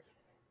don't care.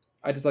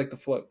 I just like the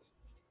floats.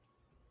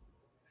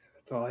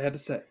 That's all I had to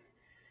say.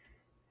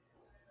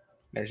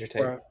 There's your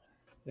take.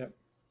 Yep.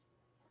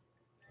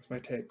 That's my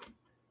take.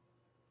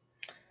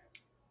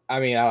 I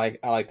mean, I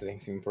like the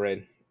Thanksgiving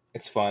parade.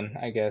 It's fun,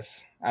 I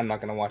guess. I'm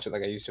not gonna watch it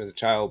like I used to as a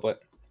child,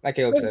 but like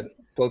Caleb It's nice- said,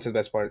 floats are the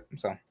best part.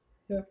 So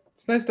Yeah.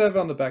 It's nice to have it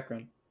on the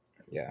background.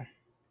 yeah.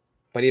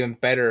 But even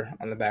better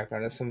on the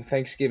background is some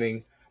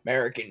Thanksgiving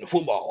American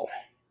football.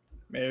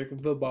 American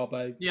football,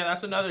 baby. Yeah,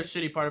 that's another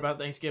shitty part about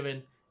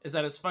Thanksgiving is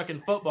that it's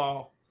fucking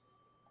football,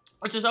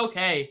 which is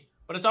okay,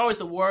 but it's always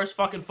the worst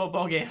fucking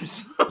football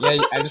games.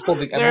 Yeah, I just pulled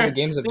the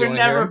games up. Do you They're want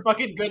to hear never them?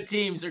 fucking good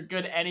teams or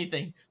good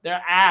anything.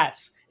 They're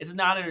ass. It's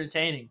not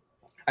entertaining.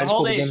 I The just whole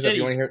pulled the day is games up.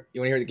 You shitty. want to hear?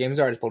 You want to hear what the games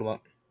are? I just pulled them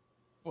up.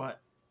 What?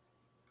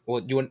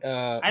 Well, do you want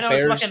I know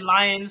Bears, it's fucking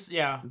Lions.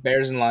 Yeah,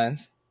 Bears and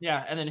Lions,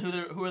 yeah. And then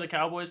who are the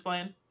Cowboys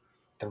playing?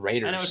 the I know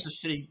Raiders, it's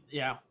just shitty.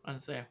 Yeah, I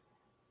say.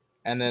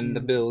 and then the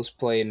Bills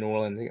play in New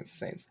Orleans against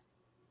the Saints.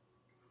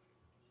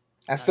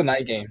 That's the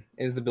night game.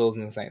 Is the Bills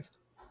and the Saints?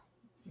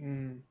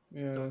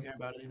 Yeah. Don't care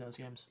about any of those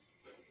games.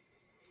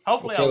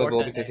 Hopefully, Well, I'll Caleb work will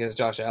that because day. he has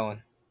Josh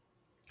Allen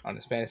on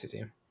his fantasy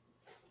team.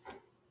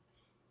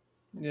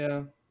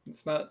 Yeah.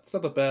 It's not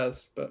the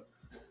best, but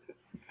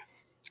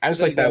I just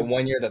There like you that go.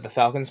 one year that the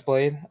Falcons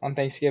played on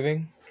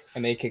Thanksgiving,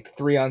 and they kicked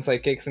 3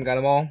 onside kicks and got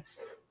them all.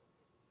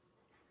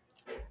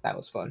 That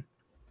was fun.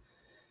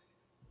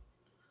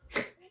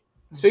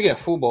 Speaking of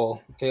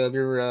football, Caleb,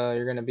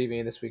 you're gonna beat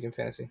me this week in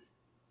fantasy.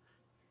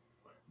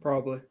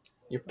 probably.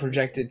 You're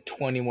projected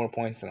 20 more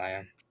points than I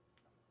am.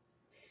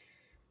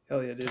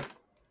 Hell yeah, dude.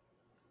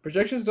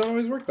 Projections don't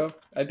always work though.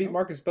 I beat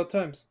Marcus both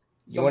times.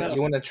 You want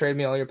Somehow. to trade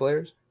me all your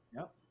players,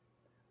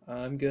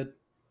 I'm good.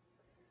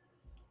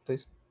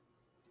 please?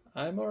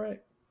 I'm all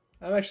right.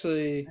 I'm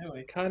actually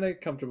Anyway. kind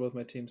of comfortable with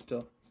my team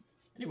still.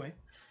 Anyway,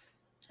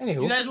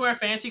 Anywho, you guys wear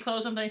fancy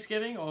clothes on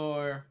Thanksgiving,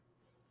 or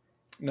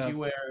No, do you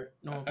wear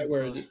normal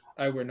clothes?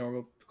 I wear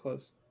normal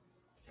clothes.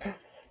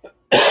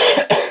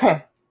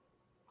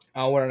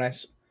 I'll wear a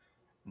nice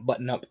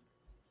button up,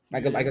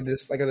 like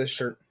this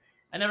shirt.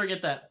 I never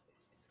get that.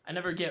 I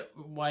never get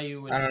why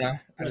you would. I don't know. I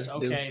It's just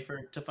do. okay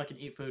to fucking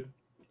eat food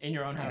in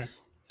your own house.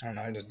 I don't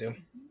know. I just do.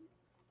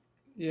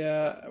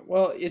 Yeah,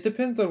 well, it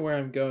depends on where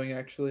I'm going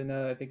actually.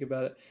 Now that I think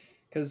about it,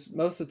 because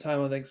most of the time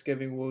on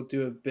Thanksgiving we'll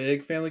do a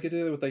big family get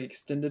together with like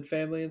extended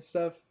family and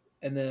stuff,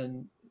 and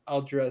then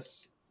I'll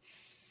dress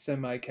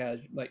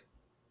semi-casual, like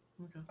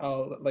Okay.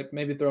 I'll like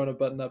maybe throw on a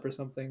button up or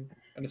something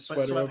and a But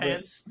sweater over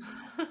it.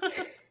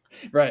 sweatpants.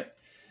 Right.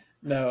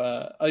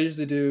 No, I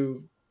usually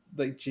do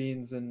like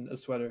jeans and a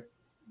sweater,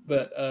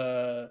 but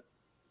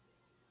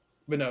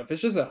no, if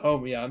it's just at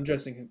home, yeah, I'm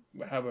dressing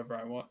however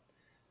I want.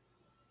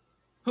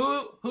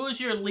 Who's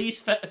your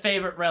least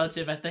favorite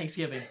relative at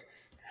Thanksgiving?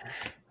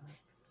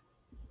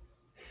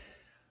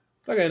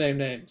 I'm not gonna name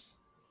names,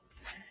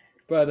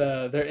 but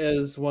there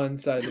is one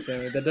side of the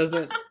family that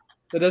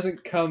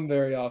doesn't come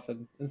very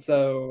often, and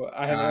so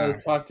I haven't really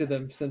talked to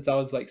them since I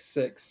was like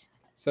 6.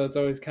 So it's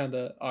always kind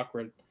of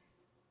awkward.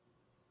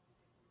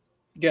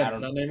 I Again,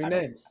 don't. not naming I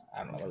don't. names.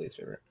 I don't have a least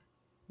favorite.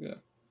 Yeah.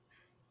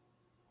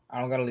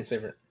 I don't got a least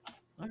favorite,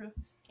 Okay.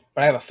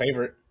 but I have a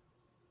favorite.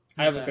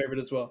 I have Who's a that? favorite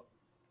as well.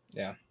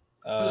 Yeah.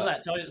 Who's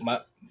that? Tell you.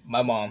 My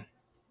mom.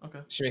 Okay.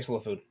 She makes a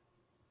little food.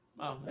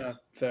 Oh, nice.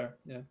 Fair.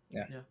 Yeah.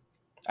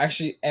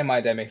 Actually, and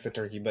my dad makes the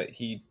turkey, but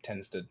he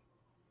tends to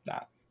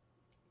not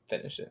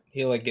finish it.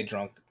 He'll like get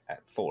drunk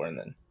at 4 and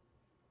then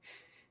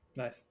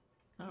Nice.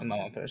 Oh, and my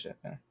mom finish it.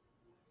 Yeah.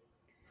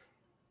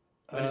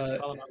 way to just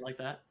call him out like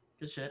that.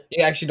 Good shit.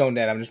 You actually don't,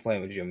 Dad. I'm just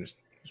playing with you. I'm just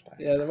playing.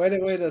 Yeah, the way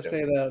to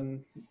say that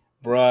on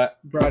Bruh,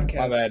 broadcast.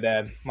 my bad,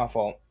 Dad. My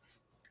fault.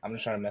 I'm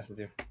just trying to mess with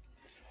you.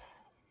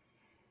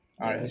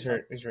 All right, who's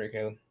your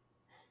Caleb?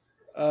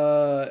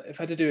 If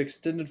I had to do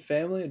extended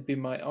family, it'd be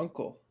my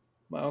uncle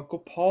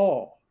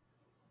Paul.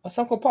 What's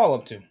Uncle Paul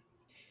up to?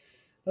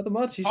 Nothing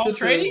much. He's Paul just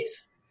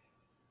Trades?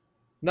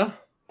 no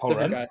Paul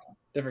different Rudd? guy.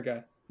 Different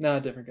guy. No,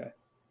 different guy.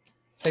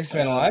 Sexiest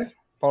man alive?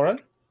 Paul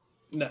Rudd?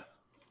 No,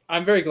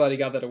 I'm very glad he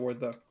got that award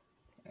though.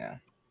 Yeah,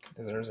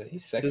 deserves it.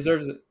 He's He sexy.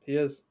 deserves it. He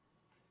is.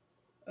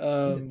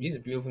 He's a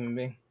beautiful human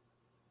being.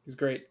 He's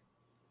great,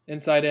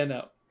 inside and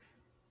out.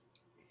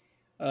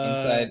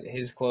 Inside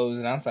his clothes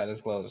and outside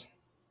his clothes.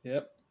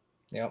 Yep.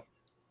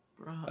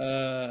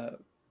 Bruh.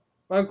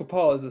 My uncle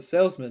Paul is a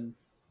salesman,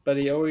 but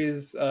he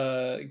always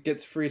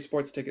gets free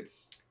sports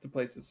tickets to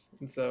places.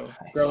 And so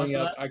growing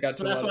up, I got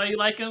to. So that's why you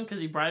like him, because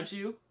he bribes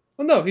you.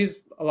 Well, no, he's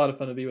a lot of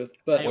fun to be with.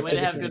 But Hey, way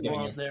to have good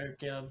morals there,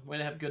 Caleb. Way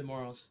to have good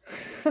morals.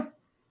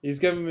 He's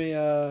given me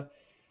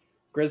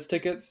Grizz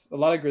tickets, a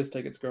lot of Grizz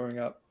tickets growing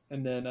up,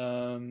 and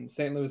then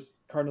St. Louis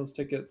Cardinals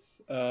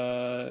tickets.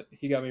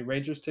 He got me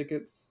Rangers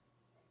tickets.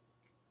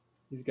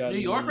 He's got New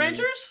York me,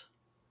 Rangers?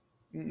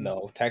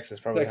 No, Texas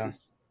probably.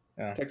 Texas.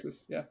 Huh? Yeah.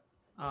 Texas, yeah.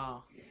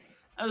 Oh.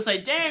 I was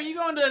like, damn, you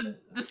going to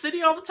the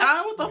city all the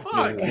time? What the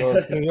fuck? New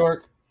York. New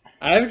York.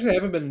 I actually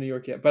haven't been to New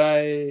York yet, but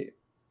I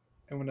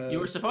want to. You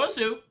were supposed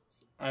to.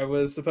 I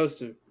was supposed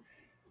to,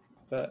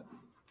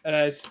 and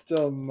I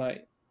still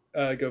might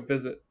go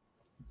visit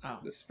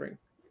this spring.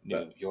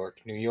 New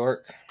York. New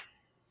York.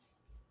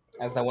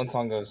 As that one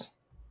song goes.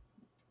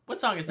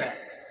 What song is that?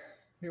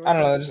 I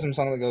don't know. There's just some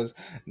song that goes,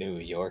 New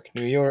York,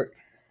 New York.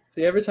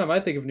 See, every time I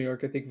think of New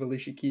York, I think of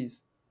Alicia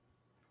Keys.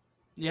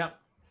 Yep.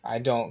 I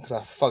don't, because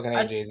I fucking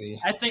hate Jay-Z.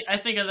 I think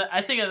of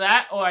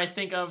that, or I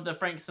think of the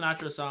Frank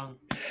Sinatra song.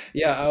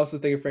 Yeah, I also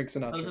think of Frank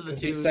Sinatra. Those are the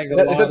 'cause he two. sang a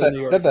lot of New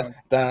York songs.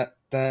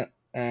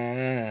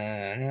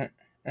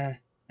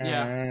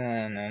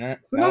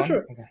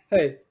 Sinatra. Okay.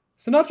 Hey,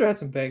 Sinatra had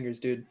some bangers,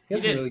 dude. He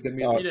has He some did. really good He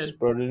music. did.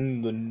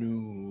 Spreading the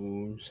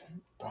news.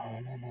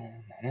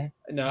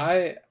 No,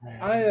 I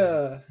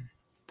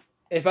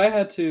if I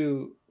had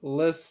to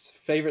list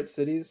favorite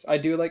cities, I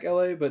do like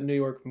LA, but New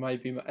York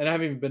might be and I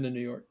haven't even been to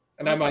New York.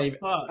 And I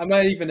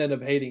might even end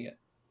up hating it.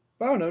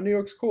 But I don't know, New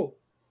York's cool.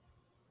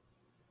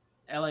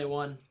 LA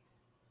won.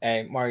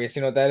 Hey, Marcus,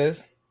 you know what that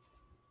is?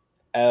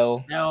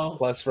 L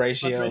plus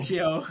ratio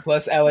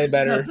plus LA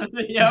better.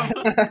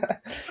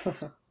 Yep.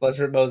 Plus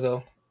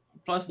Rebozo.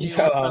 Plus New You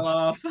York fell fell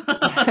off.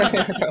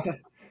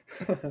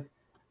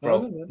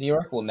 Bro, New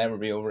York will never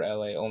be over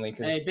LA only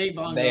because Hey, Big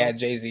Bong, they though. had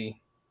Jay-Z.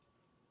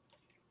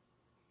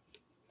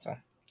 So,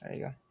 there you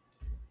go.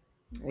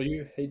 Well,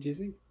 you hate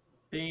Jay-Z?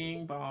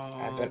 Bing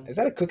bong. Is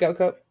that a cookout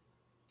cup?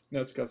 No,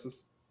 it's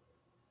Gus's.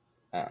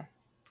 Oh.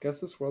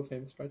 Gus's world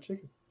famous fried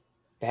chicken.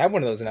 They have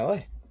one of those in LA.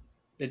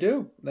 They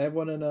do. They have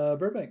one in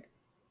Burbank.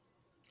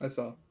 I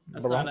saw.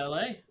 That's not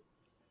LA.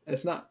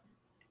 It's not.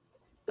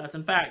 That's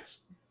in fact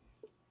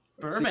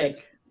Burbank.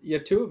 So you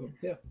have 2 of them.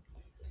 Yeah.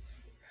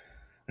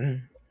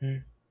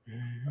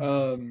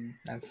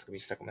 That's gonna be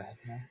stuck in my head.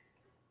 No.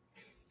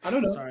 I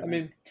don't know. Sorry, I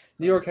mean,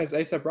 New York has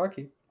ASAP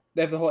Rocky.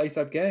 They have the whole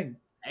ASAP gang.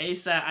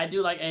 ASAP. I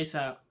do like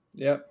ASAP.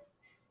 Yep.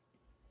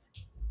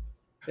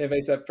 They have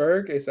ASAP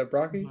Ferg, ASAP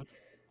Rocky. Mhm.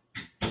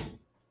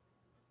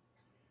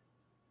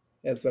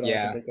 Yeah, that's what I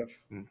can think of.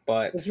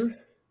 But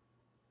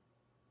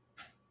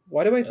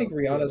why do I think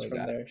Rihanna's really from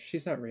got there?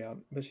 She's not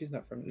Rihanna, but she's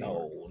not from New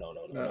York.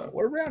 no.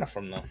 Where Rihanna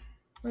from though?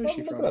 Where is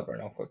she Look from? it up right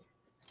now, quick.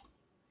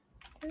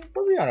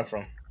 Where Rihanna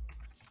from?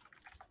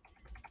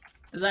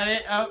 Is that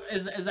it?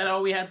 Is that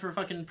all we had for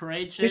fucking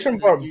parade shit? She's from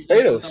That's all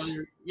Barbados.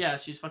 Yeah,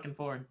 she's fucking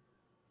foreign.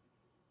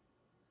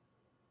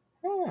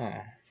 Oh,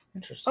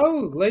 interesting.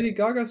 Oh, Lady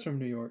Gaga's from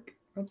New York.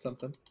 That's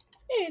something.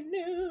 In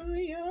New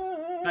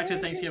York. Back to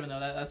Thanksgiving though.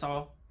 That's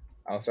all.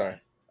 Oh, sorry.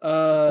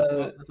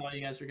 That's all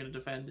you guys were gonna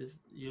defend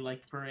is you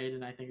like the parade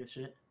and I think it's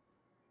shit.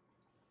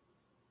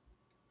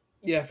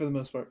 Yeah, for the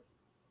most part.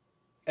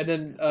 And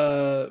then,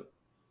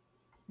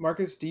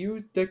 Marcus, do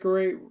you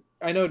decorate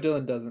I know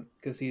Dylan doesn't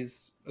because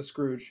he's a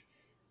Scrooge.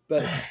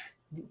 But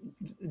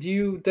do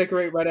you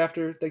decorate right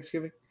after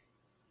Thanksgiving?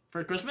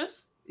 For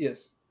Christmas,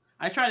 Yes.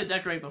 I try to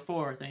decorate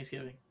before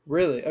Thanksgiving.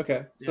 Really?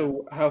 Okay.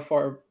 So how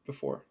far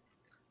before?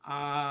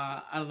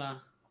 I don't know.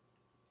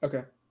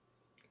 Okay.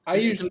 I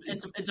It, usually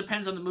it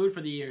depends on the mood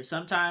for the year.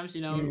 Sometimes,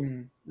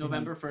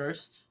 November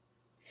 1st.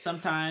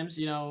 Sometimes,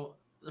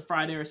 the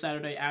Friday or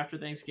Saturday after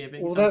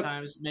Thanksgiving. Well,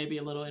 Sometimes maybe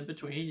a little in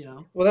between.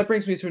 Well, that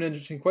brings me to an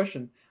interesting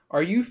question.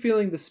 Are you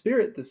feeling the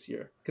spirit this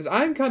year? Because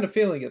I'm kind of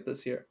feeling it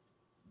this year.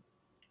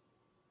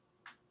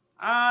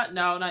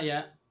 No, not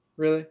yet.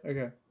 Really?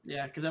 Okay.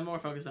 Yeah, because I'm more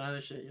focused on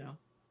other shit.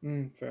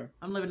 Fair.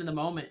 I'm living in the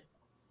moment.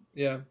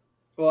 Yeah.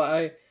 Well,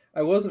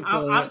 I wasn't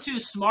feeling I'm it. too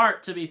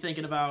smart to be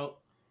thinking about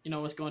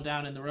what's going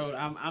down in the road.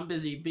 I'm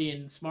busy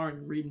being smart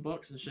and reading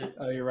books and shit.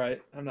 Oh, you're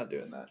right. I'm not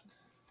doing that.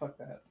 Fuck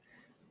that.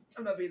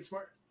 I'm not being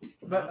smart.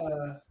 But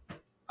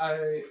I.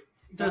 It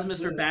says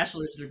Mr. this.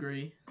 Bachelor's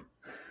degree.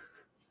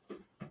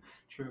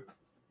 True.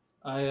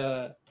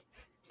 I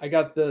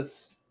got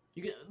this.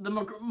 You get the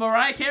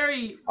Mariah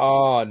Carey.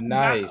 Oh,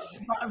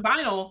 nice.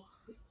 Vinyl.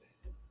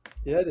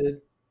 Yeah,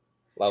 dude.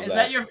 Love Is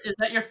that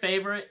your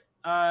favorite?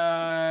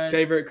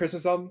 Favorite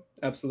Christmas album?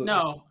 Absolutely.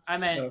 No, I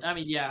mean,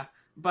 yeah,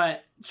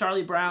 but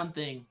Charlie Brown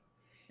thing.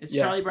 Is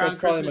Charlie Brown that's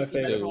probably Christmas my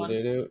the best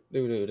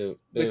favorite. one?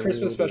 The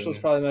Christmas special is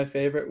probably my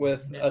favorite,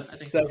 with Yeah, a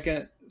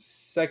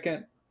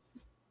second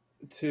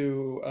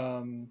to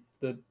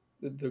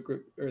the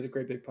group or the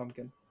Great Big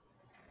Pumpkin.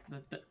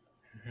 The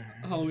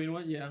Halloween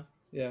one, yeah.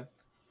 Yeah.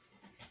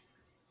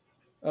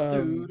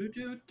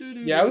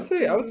 Yeah, I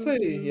would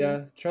say,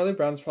 yeah, Charlie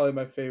Brown's probably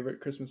my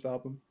favorite Christmas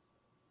album.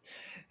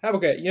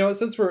 Okay,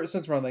 since we're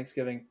on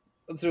Thanksgiving,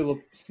 let's do a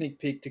little sneak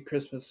peek to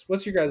Christmas.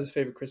 What's your guys'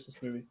 favorite Christmas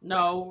movie?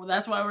 No,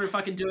 that's why we're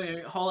fucking doing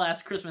a whole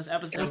ass Christmas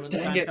episode when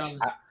the time comes.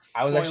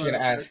 I was actually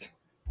going to ask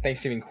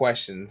Thanksgiving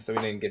questions, so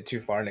we didn't get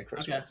too far into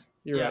Christmas.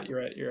 Okay.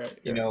 You're right.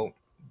 You know,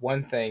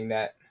 one thing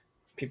that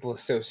people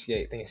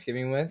associate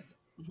Thanksgiving with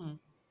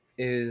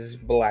is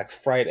Black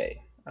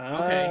Friday.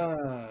 Okay.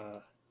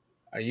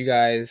 Are you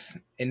guys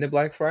into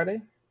Black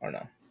Friday or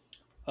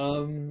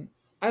no?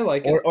 I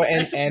like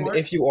it. And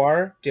if you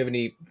are, do you have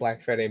any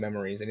Black Friday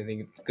memories?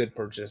 Anything good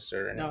purchased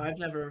or anything? No, I've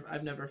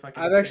never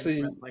fucking. I've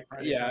actually Black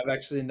Friday I've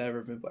actually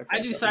never been Black Friday.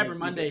 I do Cyber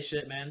Monday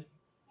shit, man.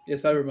 Yeah,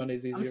 Cyber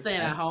Monday's easier. I'm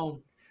staying at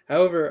home.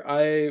 However,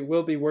 I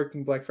will be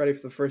working Black Friday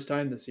for the first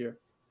time this year.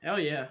 Hell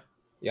yeah.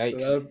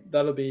 Yikes. So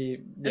that'll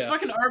be. Yeah. It's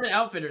fucking Urban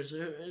Outfitters.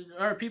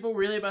 Are people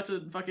really about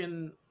to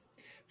fucking?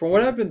 From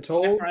what I've been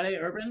told, Black Friday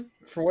Urban.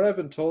 From what I've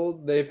been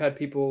told, they've had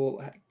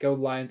people go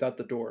lines out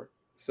the door.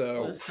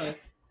 So that's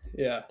tough.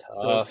 Yeah,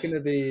 so it's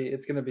gonna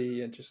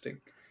be interesting.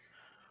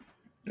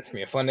 It's gonna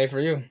be a fun day for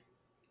you.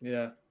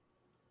 Yeah,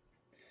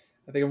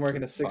 I think I'm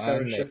working a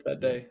 6-hour shift that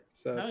day,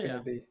 so it's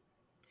gonna be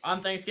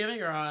on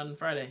Thanksgiving or on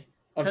Friday.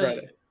 On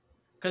Friday,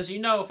 because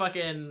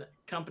fucking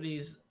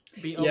companies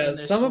be open their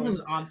some stores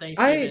of them on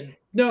Thanksgiving.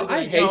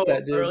 I hate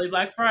that, dude. Early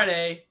Black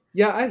Friday.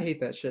 Yeah, I hate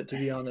that shit, to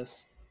be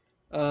honest.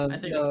 I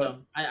think it's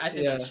dumb. I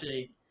think that's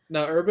shitty.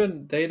 Now,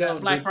 Urban, they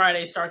don't. Black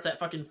Friday starts at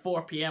fucking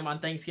 4 p.m. on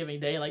Thanksgiving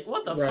Day. Like,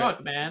 what the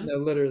fuck, man? No,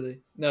 literally.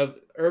 No,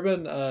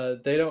 Urban,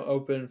 they don't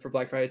open for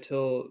Black Friday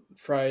till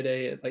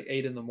Friday at like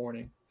 8 in the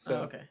morning.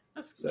 So okay,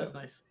 that's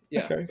nice.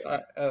 Yeah, so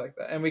I like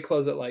that, and we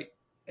close at like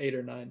 8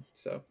 or 9.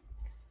 So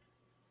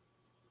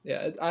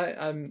yeah,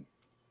 I'm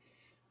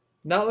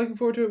not looking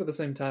forward to it, but at the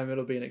same time,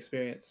 it'll be an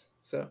experience.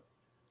 So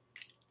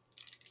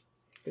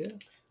yeah,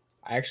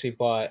 I actually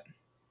bought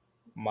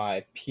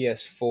my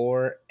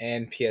PS4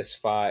 and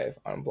PS5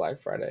 on Black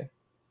Friday.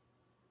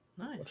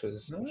 Nice.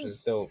 Which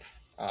was dope.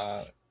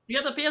 You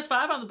got the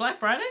PS5 on the Black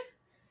Friday?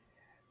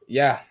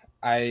 Yeah.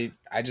 I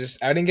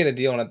didn't get a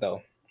deal on it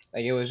though.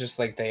 Like it was just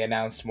like they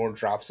announced more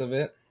drops of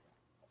it.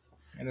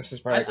 And this is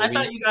probably I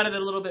thought you got it a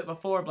little bit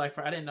before Black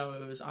Friday. I didn't know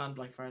it was on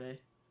Black Friday.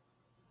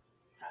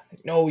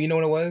 No, you know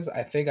what it was?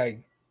 I can't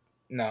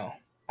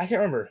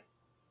remember.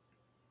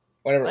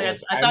 Whatever it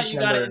was. I thought you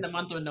got it in the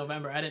month of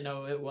November. I didn't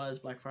know it was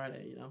Black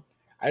Friday,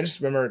 I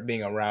just remember it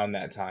being around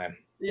that time.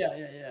 Yeah.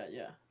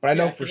 But I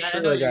know for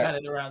sure I got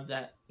it around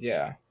that.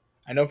 Yeah.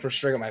 I know for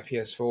sure I got my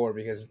PS4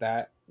 because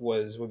that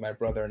was with my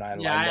brother and I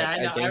lined up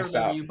at GameStop. I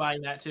remember you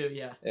buying that too,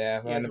 yeah.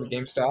 Yeah, we ended up at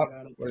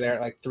GameStop. We're there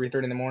at like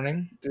 3:30 in the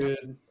morning.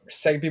 Dude.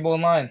 Second people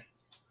in line.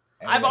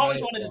 I've always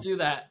wanted to do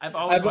that. I've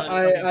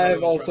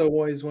also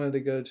always wanted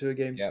to go to a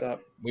GameStop.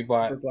 Yep. We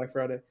bought for Black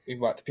Friday. We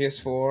bought the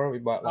PS4. We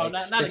bought like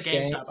not a GameStop.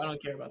 Games. I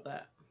don't care about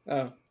that.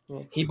 Oh,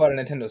 well. He bought a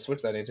Nintendo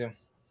Switch that day too.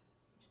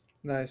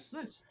 Nice.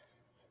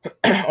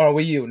 Or a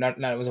Wii U. No,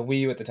 it was a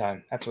Wii U at the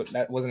time.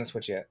 That wasn't a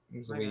Switch yet. It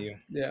was a Wii U.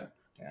 Yeah.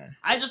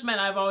 I just meant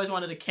I've always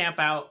wanted to camp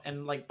out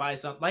and like buy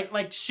something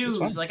like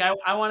shoes. Like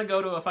I want to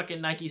go to a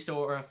fucking Nike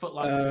store or a Foot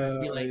Locker and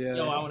be like,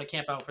 yo, I want to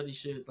camp out for these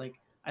shoes. Like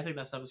I think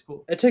that stuff is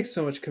cool. It takes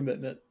so much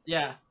commitment.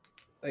 Yeah.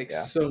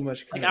 So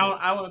much commitment.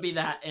 Like I want to be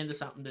that into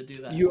something to do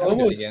that. You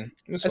almost,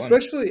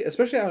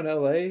 especially out in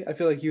LA, I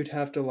feel like you'd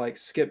have to like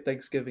skip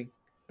Thanksgiving,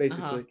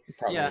 basically.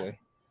 Probably.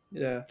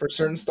 Yeah. For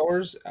certain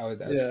stores, I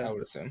would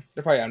assume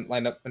they're probably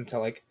lined up until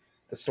like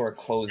the store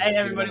closes. Hey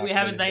even everybody, on, we like,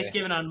 having Wednesday.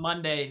 Thanksgiving on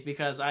Monday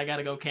because I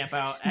gotta go camp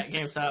out at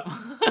GameStop.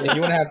 If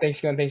you want to have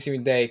Thanksgiving on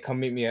Thanksgiving Day, come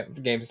meet me at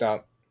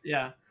GameStop.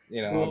 Yeah,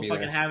 You know, I'll we'll be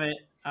fucking there. have it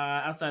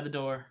outside the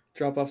door.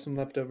 Drop off some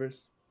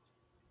leftovers.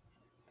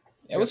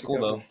 It was Got cool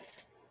you though.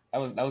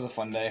 That was a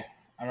fun day.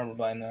 I remember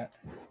buying that.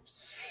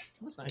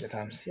 That's nice. Good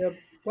times. Yeah,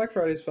 Black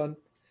Friday's fun.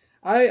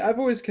 I've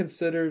always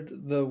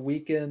considered the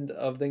weekend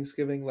of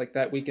Thanksgiving, like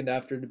that weekend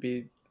after, to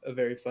be a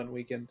very fun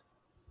weekend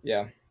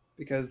Yeah,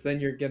 because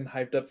then you're getting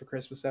hyped up for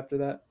Christmas after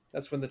that.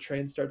 That's when the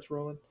train starts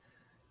rolling.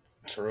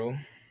 true.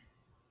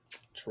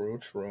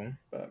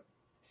 But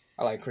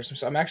I like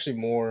Christmas. I'm actually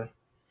more.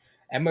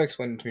 Emma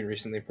explained it to me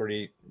recently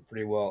pretty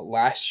well.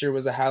 Last year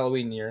was a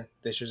Halloween year.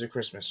 This year's a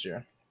Christmas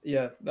year.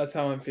 yeah, that's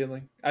how I'm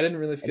feeling. I didn't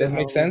really It feel doesn't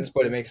make Halloween sense, this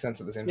but it year. makes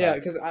sense at the same Yeah, time.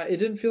 because it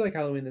didn't feel like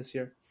Halloween this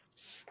year.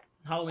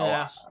 Halloween Oh,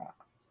 ass.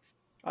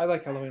 I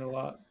like Halloween a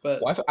lot,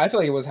 but well, I feel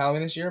like it was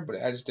Halloween this year, but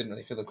I just didn't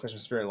really feel the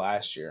Christmas spirit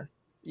last year.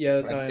 yeah,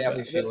 that's But how I I am.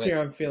 definitely But feel this it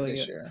year I'm feeling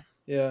this it. year.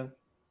 Yeah,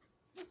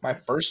 My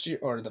first year,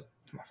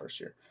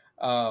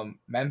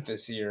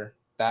 Memphis year,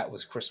 that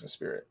was Christmas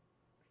spirit.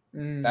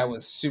 That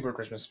was super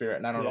Christmas spirit,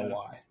 and I don't know Yeah.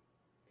 why.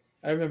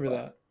 I remember But-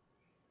 that.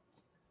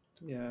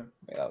 Yeah.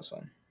 Yeah, that was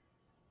fun.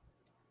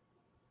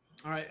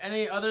 All right.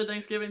 Any other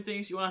Thanksgiving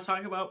things you want to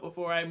talk about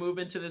before I move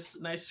into this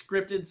nice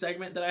scripted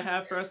segment that I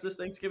have for us this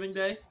Thanksgiving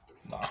Day?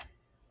 No.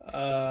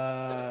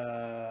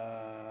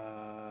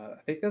 I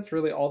think that's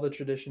really all the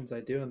traditions I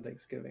do on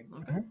Thanksgiving.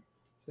 Okay. Mhm.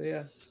 So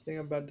yeah, I think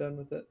I'm about done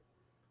with it.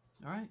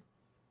 All right.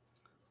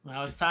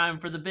 Now it's time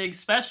for the big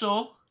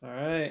special. All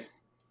right,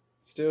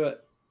 let's do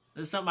it.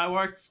 This is something I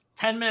worked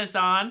 10 minutes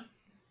on.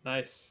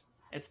 Nice.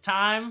 It's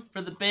time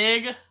for the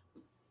big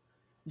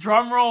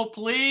drum roll,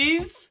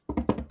 please.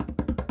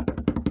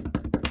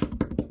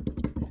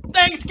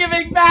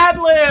 Thanksgiving Mad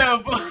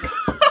Lib.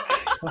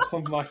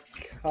 Oh my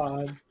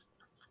god.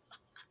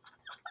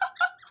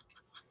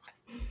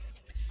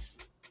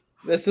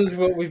 This is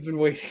what we've been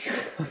waiting.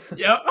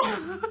 Yep.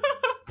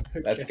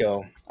 Let's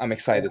go. I'm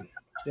excited.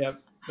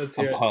 Yep. Let's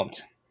I'm hear it.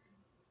 pumped.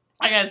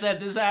 Like I said,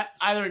 this is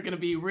either going to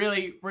be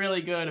really,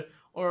 really good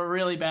or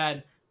really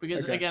bad.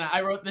 Because, Okay. again,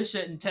 I wrote this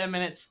shit in 10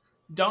 minutes.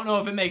 Don't know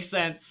if it makes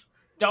sense.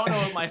 Don't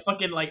know if my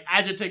fucking, like,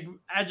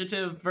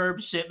 adjective,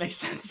 verb shit makes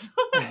sense.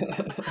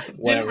 Didn't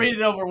Whatever. read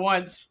it over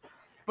once.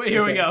 But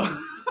here we Okay. go.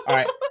 All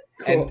right.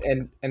 Cool.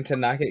 And to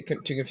not get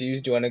too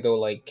confused, do you want to go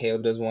like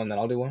Caleb does one, then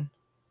I'll do one,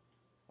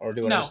 or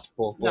do you want No. to just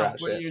both blur No, out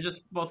shit?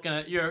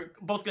 you're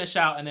both gonna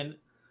shout, and then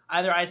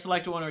either I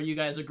select one or you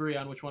guys agree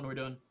on which one we're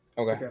doing.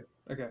 Okay.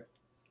 Okay.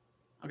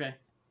 Okay.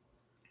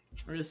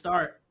 We're gonna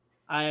start.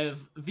 I have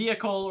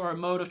vehicle or a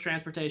mode of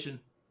transportation.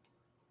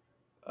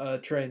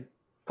 Train.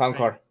 Clown Right.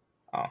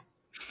 car.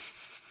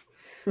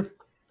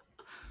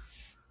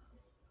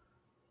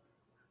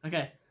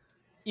 Okay.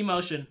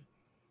 Emotion.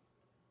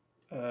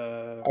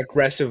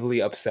 Aggressively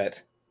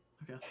upset.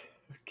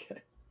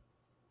 Okay.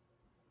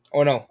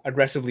 Oh no,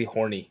 aggressively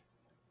horny.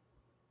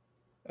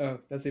 Oh,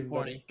 that's even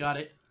better. Horny. Got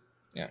it.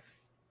 Yeah.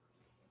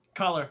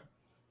 Color.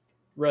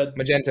 Red.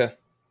 Magenta.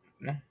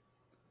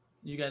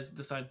 You guys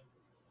decide.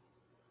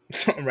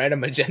 Red or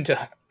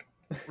magenta.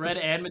 Red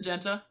and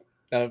magenta.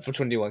 Which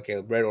one do you want,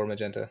 Caleb? Red or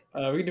magenta?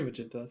 We can do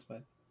magenta. That's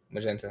fine.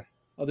 Magenta.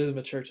 I'll do the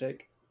mature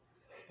take.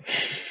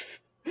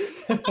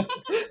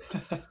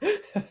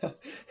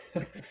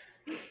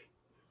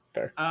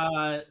 Fair.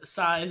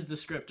 Size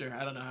descriptor.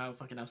 I don't know how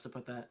fucking else to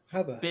put that.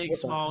 How the Big, what the-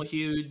 small,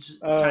 huge,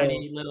 Oh.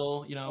 tiny,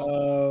 little. You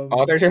know.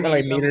 Oh, they're talking about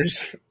like medium.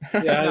 meters.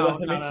 Yeah, no,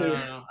 me no, too.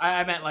 no.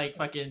 I meant like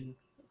fucking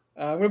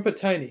I'm gonna put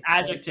tiny.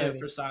 I like adjective tiny.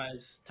 for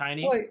size.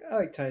 Tiny. I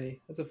like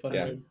tiny. That's a fun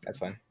Yeah, word. that's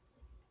fine.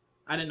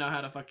 I didn't know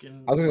how to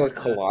fucking. I was gonna go with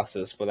word that.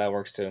 Colossus, but that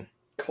works too.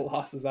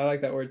 Colossus. I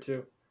like that word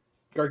too.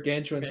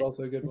 Gargantuan's Okay.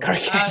 also a good one.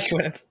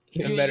 Gargantuan, that's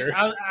even better.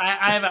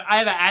 I have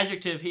an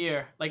adjective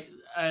here. Like,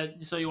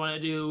 so you want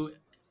to do?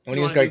 When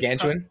you use wanna do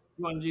gargantuan?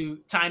 You want to do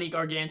tiny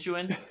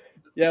gargantuan,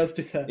 Yeah, let's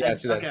do that. Yeah,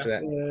 let's do that. Let's Okay.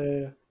 do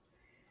that.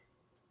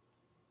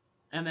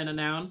 Yeah. and then a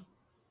noun.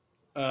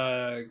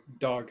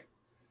 Dog.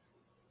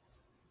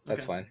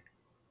 That's Okay. fine.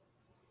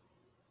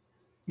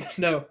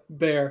 No,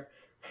 bear.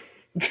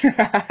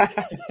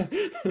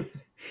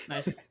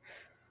 Nice.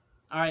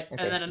 All right,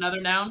 Okay. and then another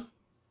noun.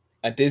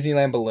 A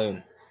Disneyland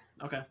balloon.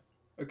 Okay.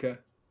 Okay.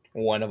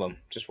 One of them,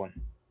 just one.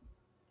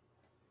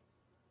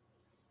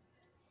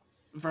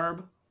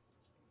 Verb.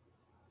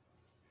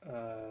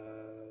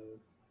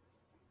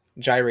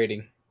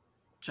 Gyrating.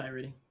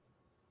 Gyrating.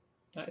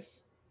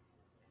 Nice.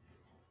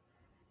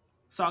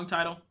 Song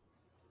title.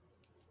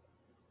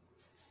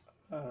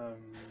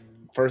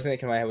 First thing that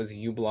came to my head was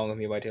 "You Belong with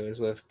Me" by Taylor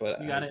Swift,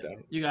 but You got I it.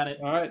 don't- You got it.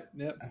 All right.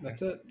 Yep. Okay.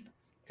 That's it.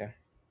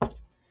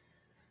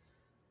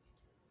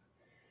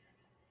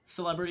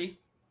 Celebrity.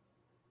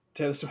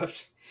 Taylor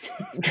Swift.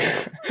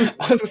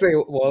 I was gonna say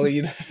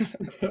Wally.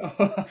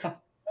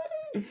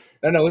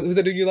 No, who's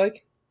that dude you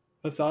like?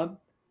 Hassan.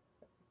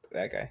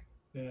 That guy.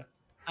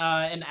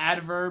 An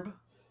adverb.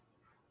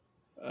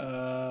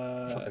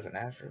 What is an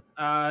adverb?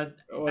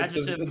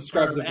 Adjective. It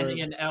describes verb a verb. ending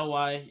in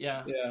ly.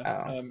 Yeah.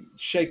 Yeah. Oh.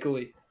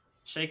 Shakily.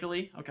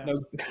 Shakily. Okay.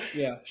 No.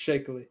 Yeah.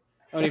 Shakily.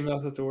 I don't even know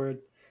if that's a word.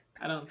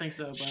 I don't think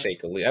so. But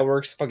Shakily. That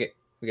works. Fuck it.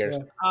 Who cares?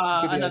 Yeah.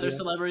 Good another idea.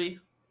 celebrity.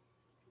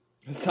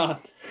 Hassan.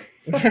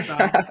 That's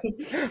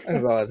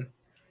odd.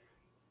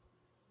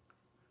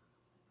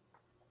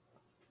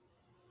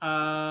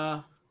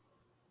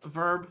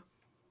 Verb.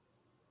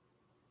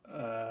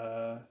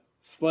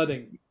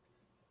 Sledding.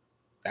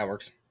 That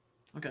works.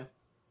 Okay.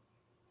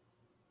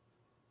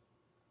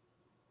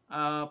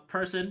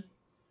 Person.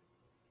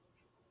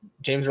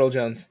 James Earl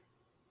Jones.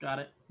 Got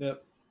it.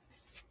 Yep.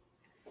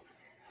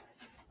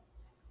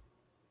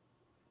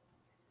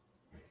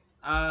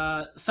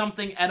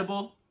 Something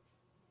edible.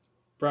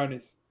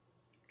 Brownies.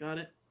 Got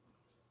it.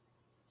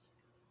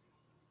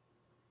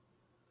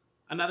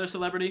 Another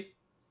celebrity.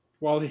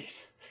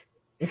 Waleed.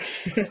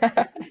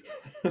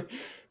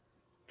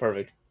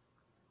 Perfect.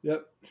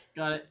 Yep.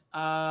 Got it.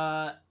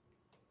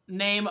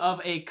 Name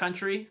of a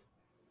country.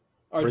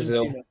 Brazil.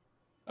 Argentina.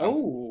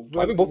 Oh,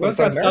 I think both what of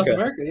South about South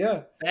America. America?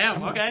 Yeah. Damn.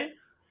 Come on. Okay.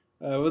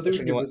 We Which can one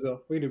do you want?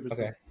 Brazil. We can do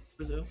Brazil. Okay.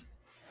 Brazil.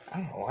 I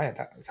don't know why I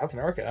thought South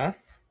America, huh?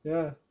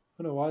 Yeah.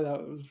 I don't know why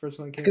that was the first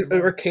one that came to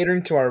We're mind.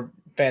 catering to our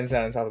fans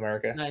down in South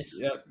America.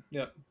 Nice.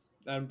 Yep.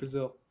 And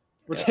Brazil.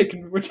 We're Yeah.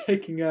 taking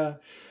The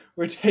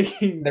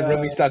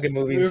Rumi Stuck in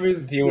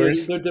Movies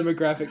viewers. Their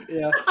demographic.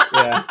 Yeah.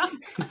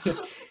 Yeah.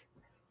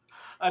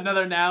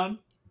 Another noun.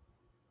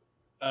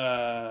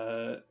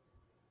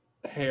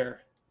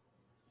 Hair.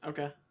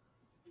 Okay.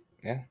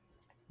 Yeah.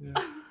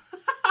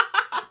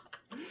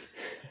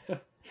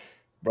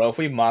 Bro, if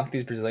we mock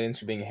these Brazilians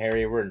for being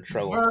hairy, we're in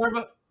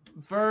trouble.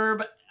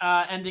 Verb.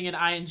 Ending in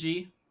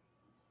ing.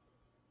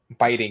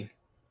 Biting.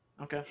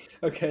 Okay.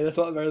 Okay, that's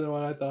a lot better than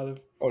what I thought of.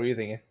 What were you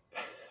thinking?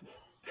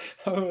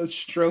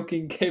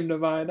 Stroking came to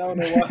mind. I don't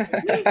know why.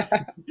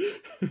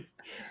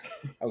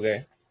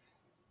 Okay.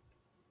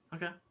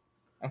 Okay.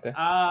 Okay.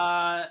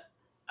 A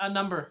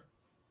number.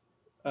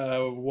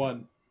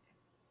 1.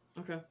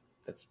 Okay.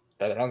 That's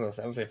better than I was going to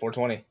say. I would say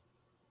 420.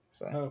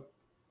 So. Oh.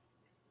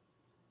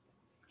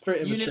 It's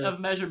very immature. Unit of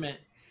measurement.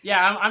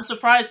 Yeah, I'm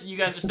surprised you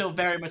guys are still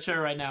very mature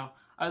right now.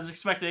 I was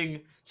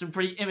expecting some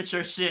pretty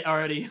immature shit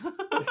already.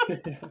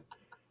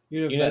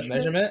 Unit of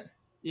measurement?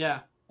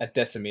 Yeah. A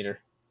decimeter.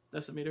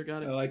 Decimeter,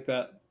 got I it. like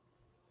that.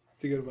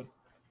 It's a good one.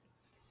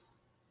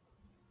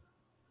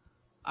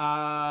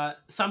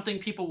 Something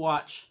people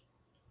watch.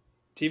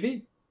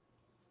 TV?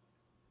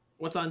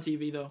 What's on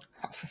TV though?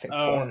 I was going to say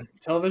porn.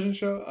 Television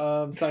show?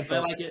 Seinfeld. I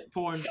like it.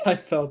 Porn.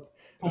 Seinfeld.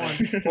 Porn.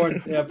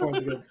 Porn. Yeah,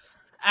 porn's good.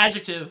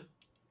 Adjective.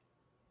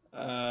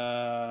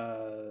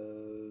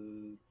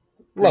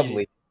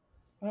 Lovely.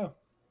 Oh,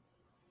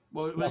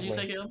 What did you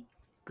say, Caleb?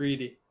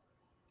 greedy.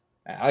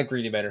 I like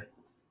greedy better.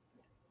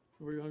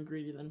 We're going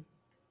greedy then.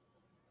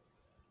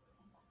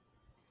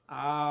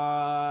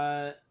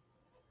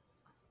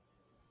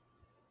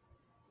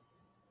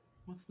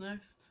 What's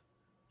next?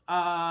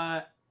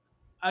 A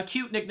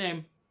cute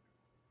nickname.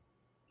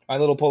 My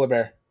little polar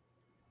bear.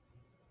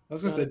 I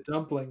was gonna say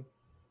dumpling,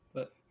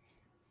 but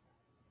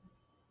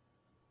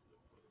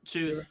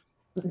Choose.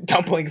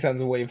 Dumpling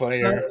sounds way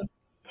funnier.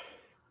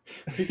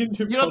 we can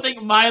do. You don't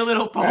think My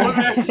Little Polar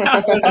Bear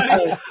sounds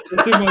funny?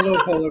 Let's do My Little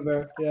Polar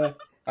Bear. Yeah.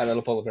 My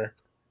little polar bear.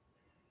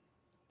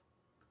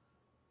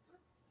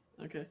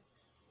 Okay.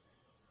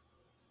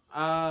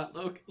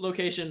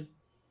 Location.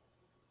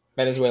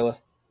 Venezuela.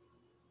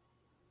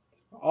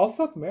 All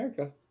South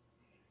America.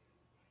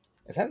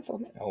 Is that in South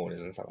America? Oh, it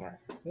is in South America.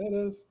 Yeah, it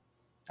is.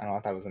 I don't know.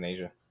 I thought it was in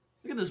Asia.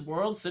 Look at this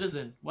world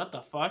citizen. What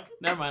the fuck?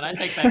 Never mind. I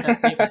take back that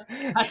statement.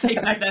 I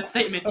take back that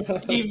statement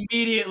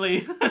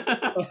immediately.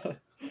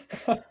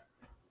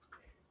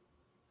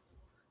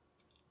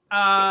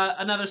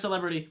 Another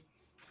celebrity.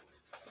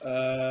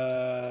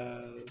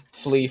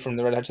 Flea from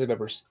the Red Hot Chili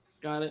Peppers.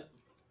 Got it.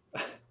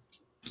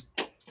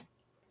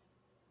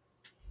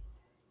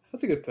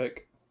 That's a good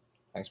pick.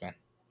 Thanks, man.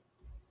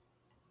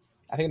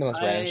 I think the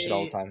most random shit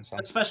all the time. So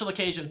A special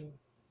occasion.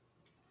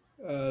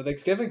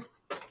 Thanksgiving.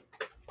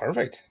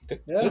 perfect.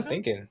 Good, Yeah. good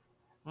thinking.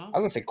 Well, I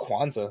was gonna say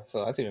Kwanzaa,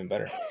 so that's even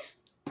better.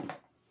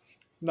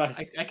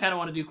 Nice. I kind of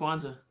want to do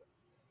Kwanzaa.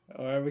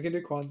 All right, we can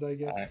do Kwanzaa, I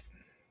guess. All right.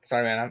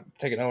 Sorry, man. I'm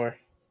taking over.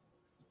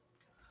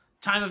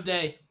 Time of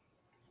day.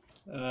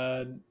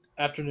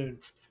 Afternoon.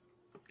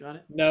 Got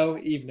it. No,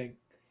 evening.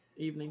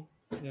 Evening.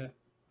 Yeah.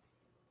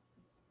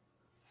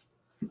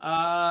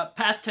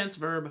 Past tense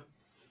verb.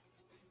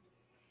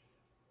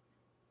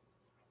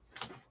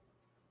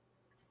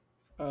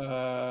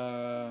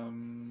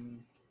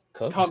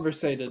 Cooked?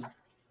 Conversated.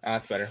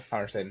 That's better.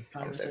 Conversated.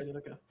 Conversated.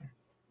 Okay.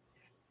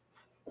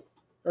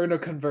 Or no,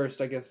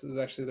 conversed, I guess, is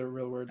actually the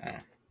real word.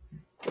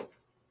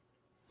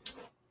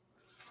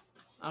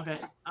 Okay.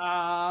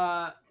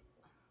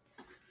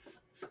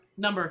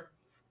 Number.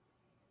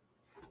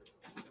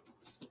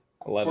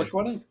 11.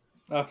 420?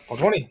 Oh,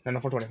 420. No,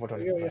 420.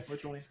 420. yeah, yeah.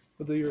 420.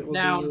 We'll do your,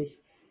 Noun. do yours.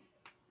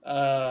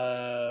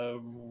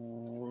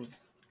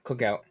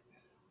 Cookout.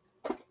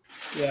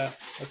 Yeah,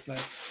 that's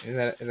nice. Is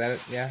that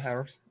it? Yeah, that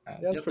works. Yeah,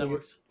 that's Yep, pretty that good.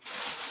 works.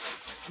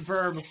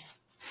 Verb.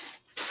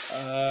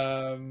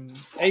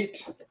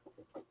 8.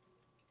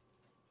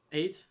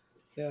 8.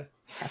 I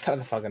thought of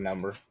the fucking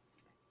number.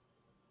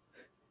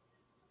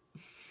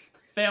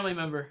 Family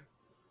member.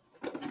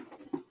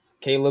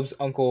 Caleb's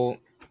uncle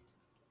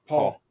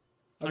Paul. Paul.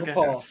 Uncle Okay.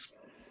 Paul.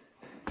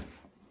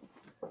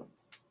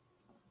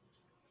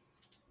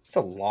 It's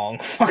a long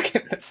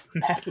fucking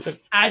Mad Lib.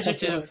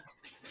 Adjective.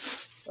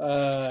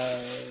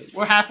 Uh,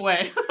 We're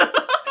halfway.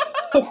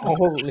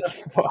 Holy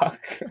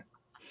fuck.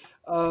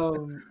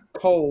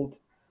 cold.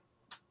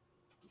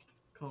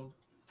 Cool.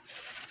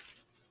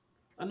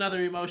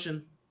 Another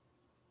emotion.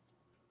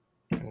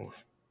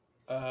 Oof.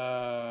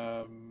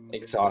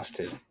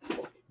 Exhausted.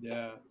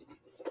 Yeah.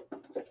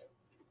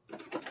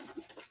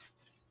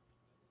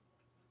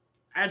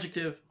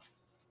 Adjective.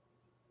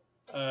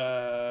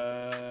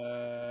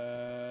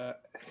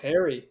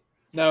 Harry.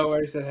 No, I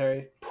already said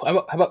Harry. How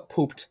about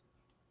pooped?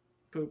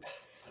 Poop.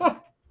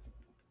 I'm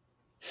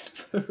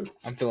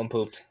feeling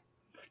pooped.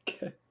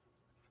 Okay.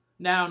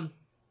 Noun.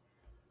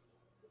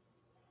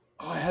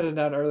 Oh, I had a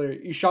noun earlier.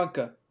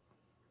 Ushanka.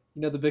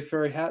 You know the big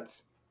furry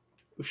hats?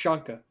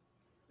 Ushanka.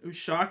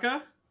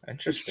 Ushaka.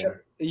 Interesting.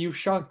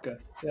 Ushanka.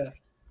 Yeah.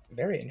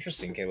 Very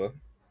interesting, Caleb.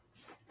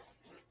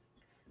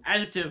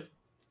 Adjective.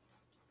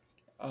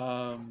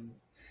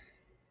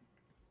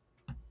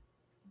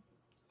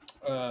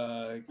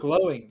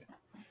 Glowing.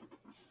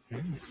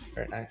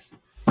 Very nice.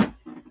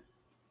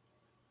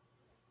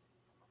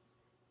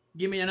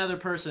 Give me another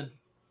person.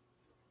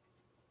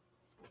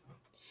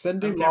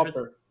 Cindy I don't care if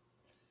Lauper.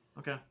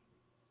 Okay.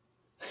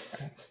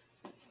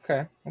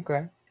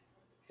 Okay.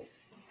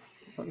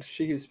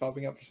 She keeps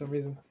popping up for some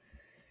reason.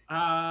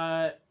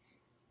 Type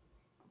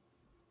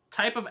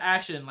of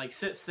action like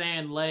sit,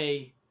 stand,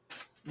 lay,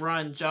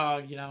 run,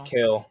 jog. You know.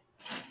 Kill.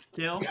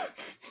 Kill.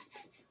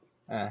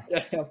 Yeah.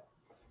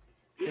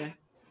 Okay.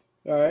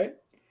 All right.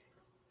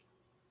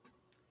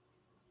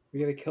 We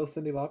gonna kill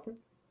Cindy Lauper?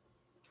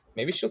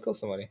 Maybe she'll kill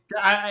somebody.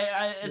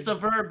 It's a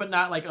verb, but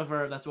not like a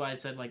verb. That's why I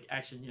said like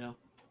action. You know.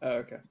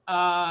 Oh, okay.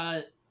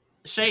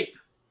 Shape.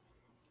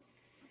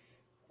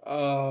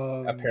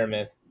 A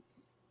pyramid.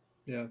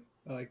 Yeah,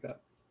 I like that.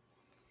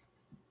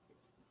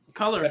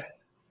 Color.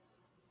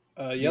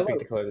 You Yellow. picked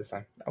the color this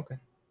time. Okay.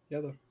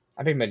 Yellow.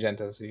 I picked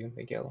magenta, so you can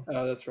pick yellow.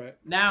 Oh, that's right.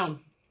 Noun.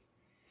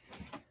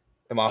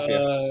 The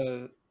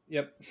mafia.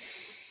 Yep.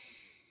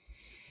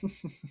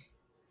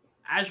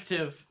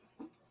 Adjective.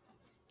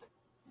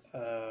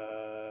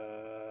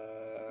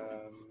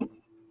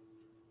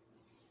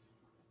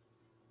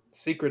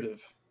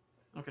 Secretive.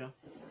 Okay.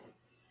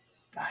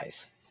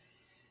 Nice.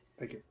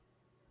 Thank you.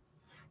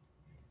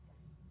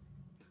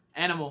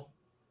 Animal.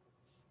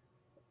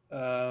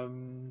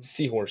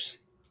 Seahorse.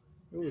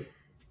 Ooh,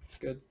 that's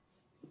good.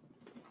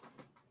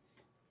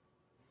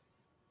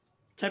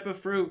 Type of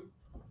fruit.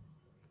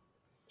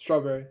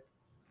 Strawberry.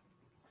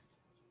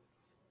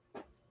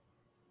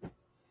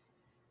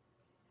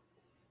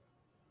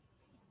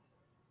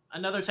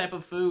 Another type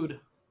of food.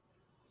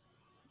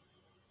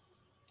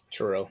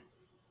 Churro.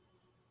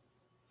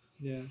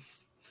 Yeah.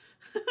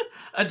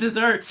 A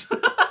dessert.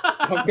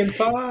 Pumpkin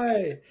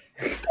pie.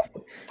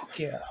 Fuck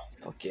yeah,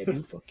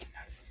 dude. Fuck yeah.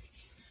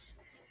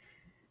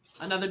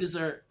 Another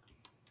dessert.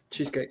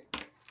 Cheesecake.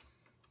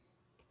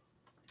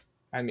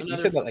 I mean,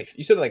 Another-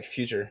 you said like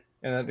future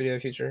in that video.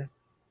 Future.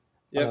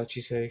 Yeah. Oh,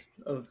 cheesecake.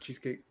 Oh,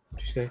 cheesecake.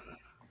 Cheesecake.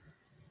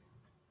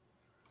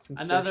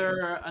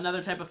 Sensational.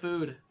 Another type of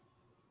food.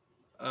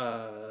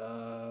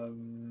 Oreo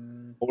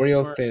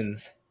Or-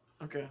 thins.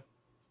 Okay.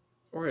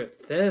 Oreo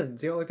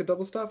thins. You don't like the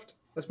double stuffed?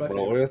 That's my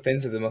Well, favorite. Oreo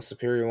thins are the most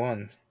superior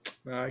ones.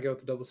 Nah, I go with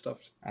the double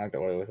stuffed. I like the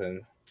Oreo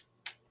thins.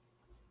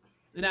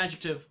 An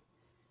adjective.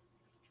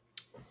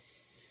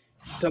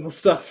 Double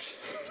stuffed.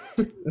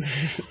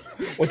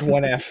 With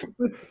one F.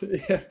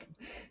 Yeah.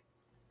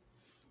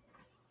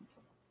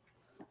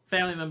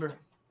 Family member.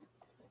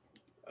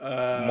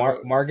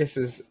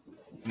 Marcus's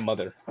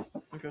mother.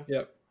 Okay.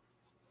 Yep.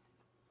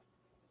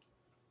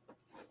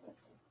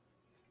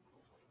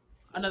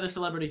 Another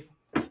celebrity.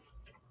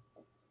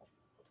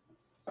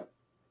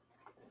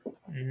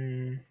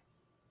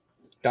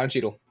 Don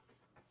Cheadle.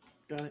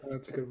 Got it.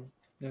 That's a good one.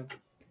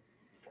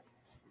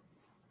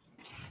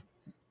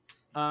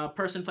 Yeah.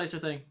 Person, place, or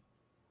thing.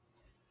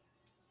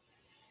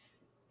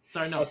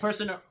 Sorry, no.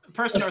 Person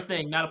or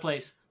thing, not a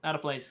place. Not a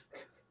place.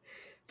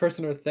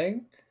 Person or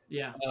thing?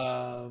 Yeah.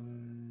 Papa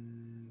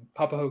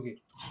Hoagie.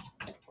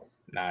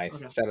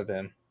 Nice. Okay. Shout out to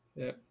him.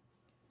 Yeah.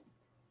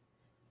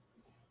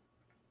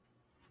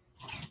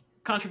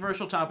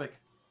 Controversial topic.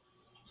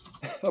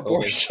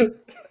 Abortion.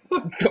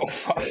 Oh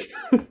fuck.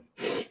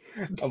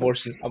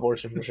 Abortion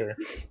for sure.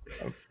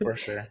 For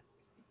sure.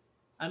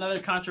 Another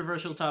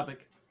controversial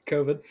topic.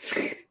 COVID.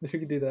 We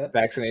could do that.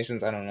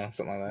 Vaccinations, I don't know,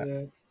 something like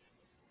that.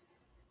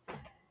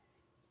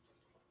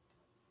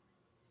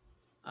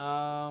 Yeah.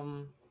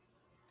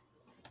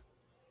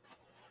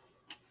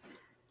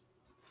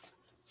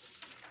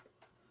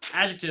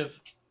 Adjective.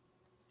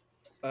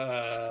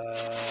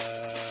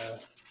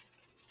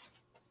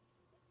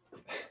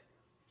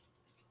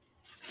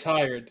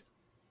 Tired.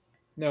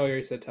 No, I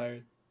already said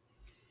tired.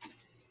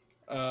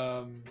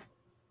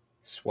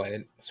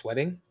 Sweating?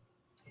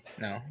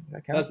 No,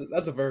 that counts.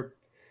 That's a verb.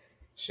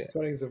 Shit.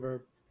 Sweating is a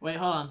verb. Wait,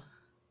 hold on.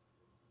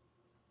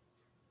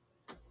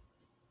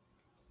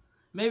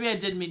 Maybe I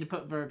did mean to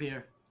put verb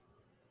here.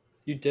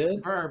 You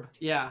did? Verb,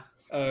 yeah.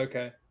 Oh,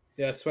 okay.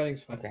 Yeah,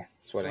 sweating's fine. Okay,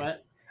 sweating.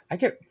 Sweat. I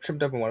get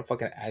tripped up on what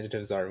fucking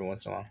adjectives are every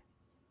once in a while.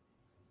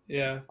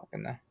 Yeah.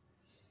 Fucking no.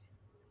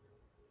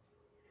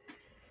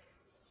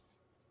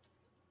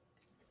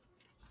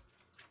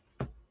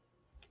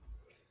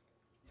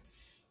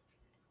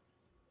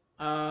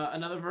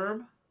 Another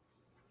verb.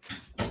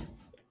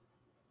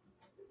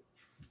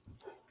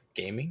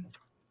 Gaming.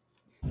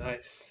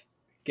 Nice.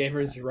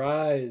 Gamers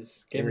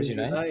rise. Gamers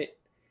unite? Unite.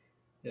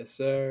 Yes,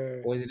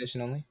 sir. Boys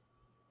edition only.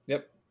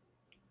 Yep.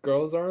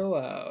 Girls are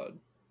allowed.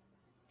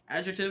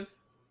 Adjective.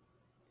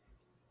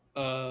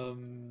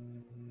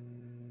 Um.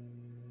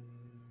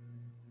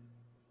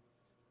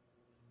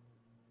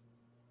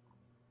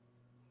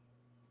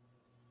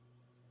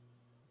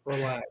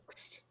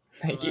 Relaxed.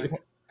 Thank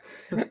Relax.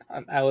 you.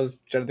 I was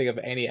trying to think of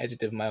any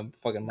adjective in my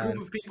fucking Group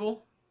mind. of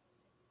people.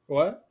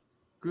 What?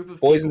 Group of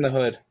Boys in people. the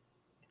hood.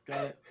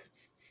 Got it.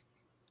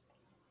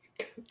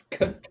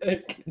 Good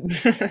pick.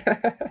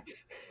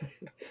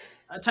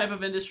 A type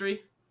of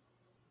industry.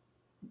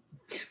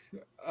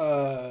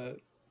 The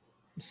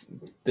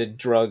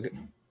drug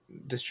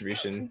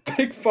distribution.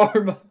 Big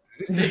pharma.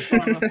 Big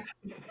pharma.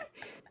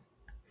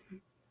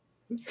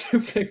 It's too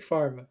big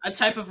pharma. A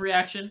type of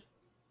reaction.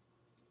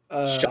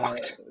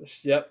 Shocked.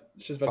 Yep.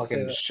 She's about to say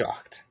Fucking that.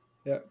 shocked.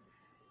 Yep.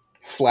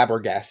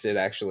 Flabbergasted,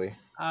 actually.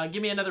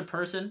 Give me another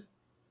person.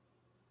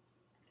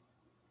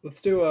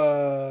 Let's do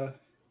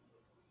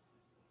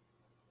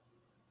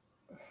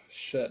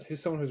shit.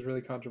 Who's someone who's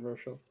really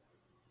controversial?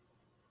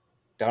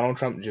 Donald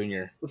Trump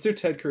Jr. Let's do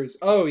Ted Cruz.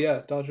 Oh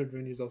yeah, Donald Trump Jr.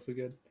 is also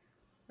good.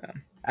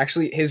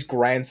 Actually, his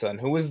grandson.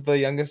 Who was the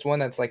youngest one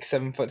that's like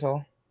 7 foot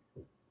tall?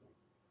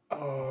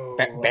 Oh,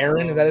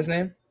 Barron, is that his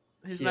name?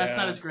 That's Yeah.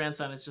 not his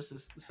grandson. It's just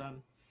his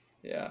son.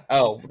 Yeah.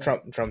 Oh,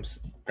 Trump's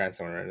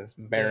grandson, right? It's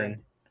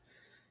Barron.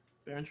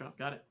 Baron Trump.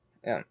 Got it.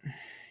 Yeah.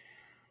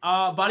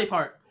 Body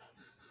part.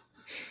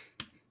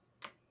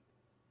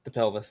 The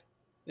pelvis.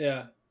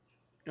 Yeah.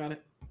 Got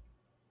it.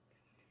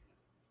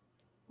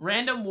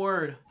 Random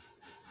word.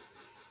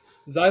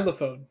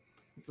 Xylophone.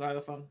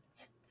 Xylophone.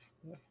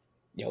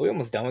 Yo, we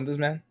almost done with this,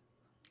 man.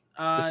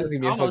 This is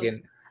gonna be almost. a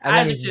fucking.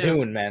 I think it's Adjective.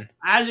 Dune, man.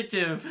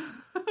 Adjective.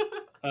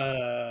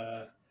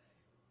 Uh.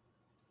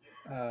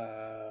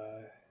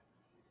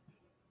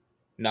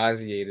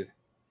 Nauseated.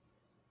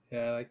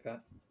 Yeah, I like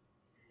that.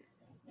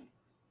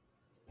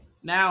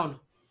 Noun.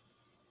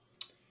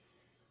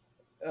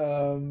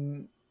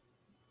 Poster.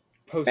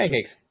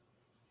 Pancakes.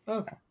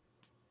 Oh,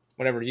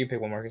 Whatever, you pick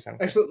one, Marcus. I don't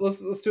care. actually,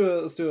 let's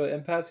do an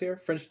impasse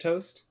here. French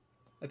toast.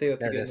 I think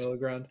that's There a it good is. middle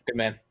ground. Good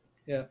man.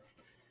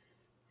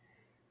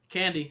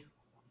 Candy.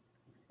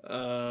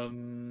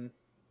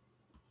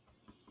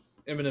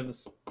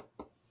 M&M's.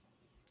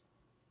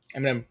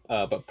 M&M,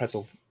 but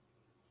pretzel.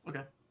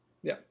 Okay.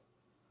 Yeah.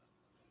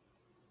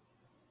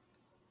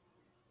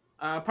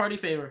 Party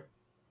favor.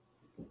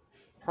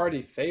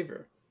 Party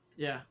favor.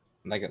 Yeah.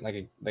 Like a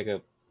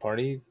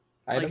party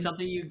item. Like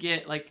something you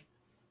get like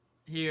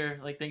here,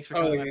 like thanks for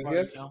Oh, coming like to a my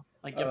party, gift? you know?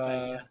 Like gift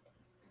bag,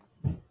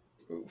 yeah.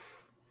 Oof.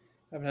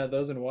 Haven't had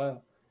those in a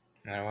while.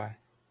 I don't know why.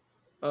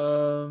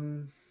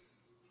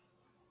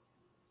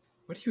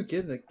 What do you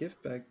get in a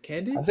gift bag?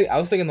 Candy? I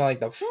was thinking like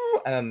the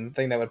and then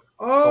thing that would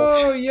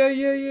Oh yeah,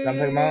 yeah, yeah, I'm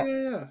yeah, talking yeah, about?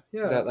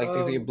 yeah. that like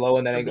things that you blow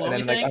and then the and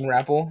then blowy like thing?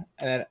 unravel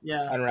and then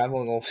Yeah. unravel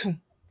and go,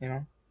 you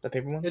know, the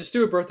paper one. Yeah, just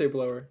do a birthday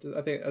blower.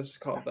 I think I just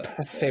call it that.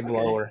 Birthday Yeah.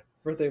 blower.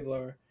 Birthday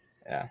blower.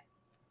 Yeah.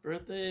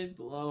 Birthday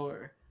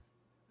blower.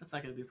 That's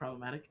not gonna be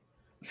problematic.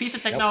 Piece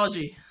of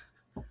technology.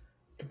 The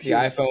Computer.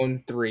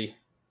 iPhone 3.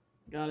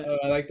 Got it. Oh,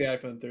 I like the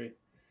iPhone 3.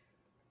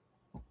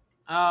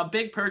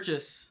 Big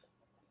purchase.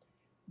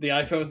 The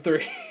iPhone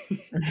 3.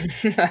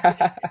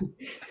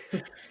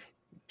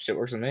 Shit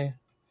works with me.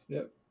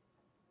 Yep.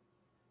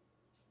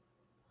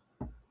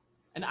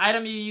 An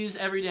item you use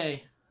every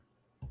day.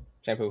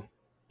 Shampoo.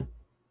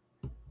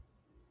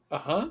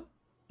 Uh-huh.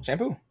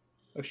 Shampoo.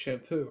 Oh,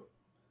 shampoo.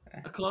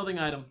 A clothing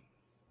item.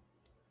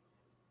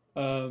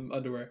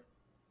 Underwear.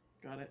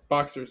 Got it.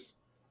 Boxers,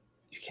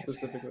 You can't say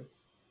specifically.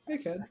 that. You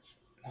can.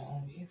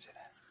 No, you can't say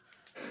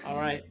that. All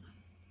right.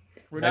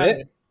 We're Is done. that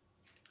it?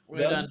 We're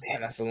Done? done.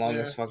 Damn, that's the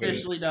longest We're fucking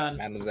officially done.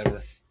 Mad Libs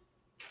ever.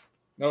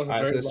 That was a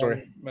Alright, so very the story.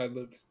 long Mad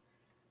Libs.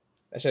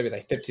 That should be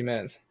like 15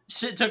 minutes.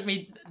 Shit took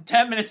me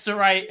 10 minutes to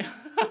write.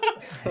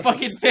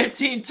 Fucking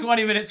 15,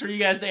 20 minutes for you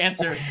guys to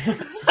answer.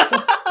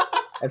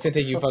 That's gonna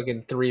take you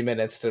fucking 3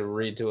 minutes to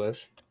read to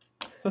us.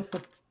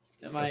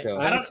 Let's go.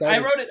 I'm I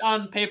excited. wrote it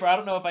on paper. I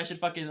don't know if I should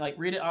fucking like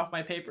read it off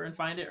my paper and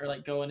find it, or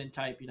like go in and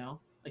type. You know,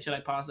 like should I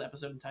pause the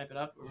episode and type it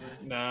up? Or...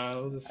 Nah,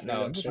 we'll just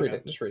No, it. just Check read out.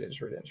 it. Just read it.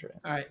 Just read it. Just read it.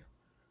 All right.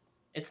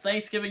 It's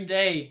Thanksgiving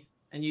Day,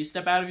 and you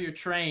step out of your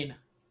train.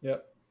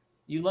 Yep.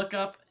 You look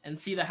up and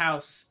see the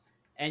house,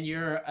 and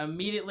you're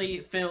immediately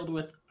filled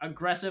with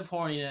aggressive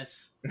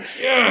horniness.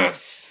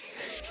 Yes.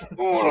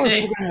 Oh,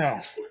 Hey. fucking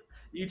house.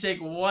 You take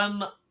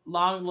one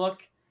long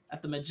look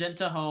at the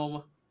magenta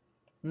home,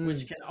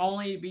 which can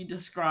only be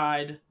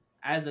described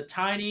as a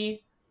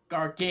tiny,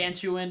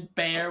 gargantuan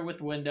bear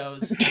with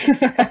windows.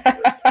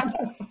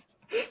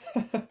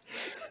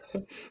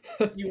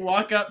 You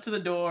walk up to the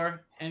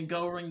door and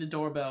go ring the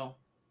doorbell.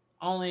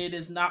 Only it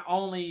is not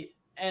only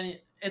and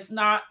it's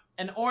not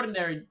an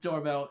ordinary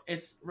doorbell.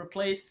 It's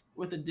replaced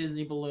with a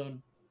Disney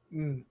balloon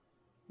Mm,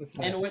 that's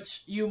in Nice. nice.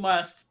 which you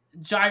must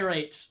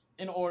gyrate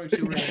in order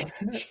to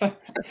ring.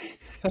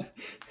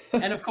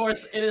 And of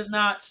course, it is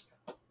not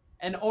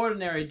an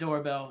ordinary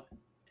doorbell.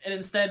 It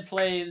instead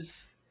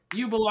plays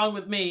 "You Belong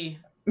with Me"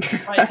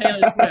 by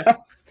Taylor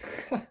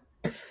Swift.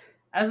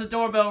 As the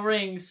doorbell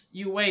rings,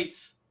 you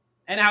wait,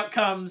 and out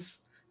comes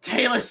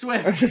Taylor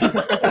Swift.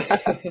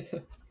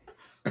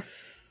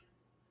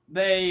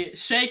 They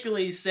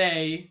shakily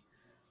say,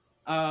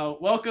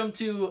 "Welcome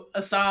to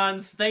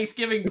Asan's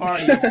Thanksgiving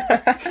party.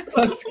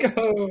 Let's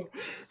go.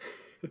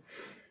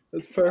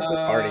 That's perfect.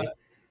 Party.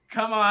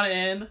 Come on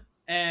in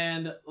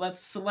and let's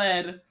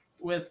sled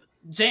with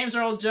James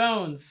Earl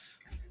Jones.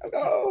 Let's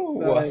go.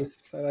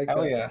 Nice. I like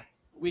Hell that. yeah.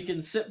 We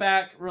can sit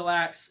back,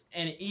 relax,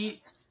 and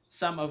eat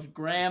some of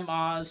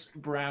Grandma's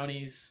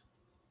brownies."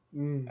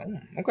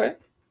 Okay.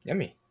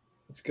 Yummy.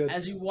 That's good.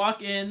 As you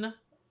walk in,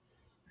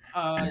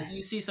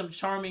 you see some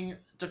charming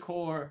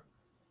decor.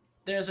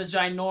 There's a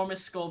ginormous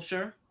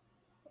sculpture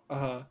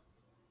Uh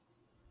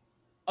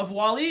of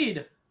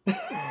Waleed.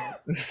 huh.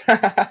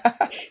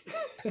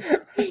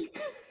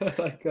 I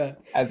like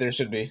that. As there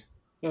should be.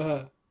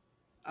 Uh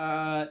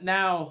huh.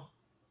 Now,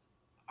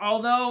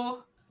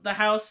 although the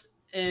house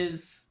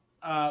is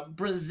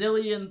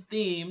Brazilian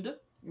themed,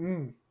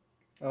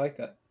 I like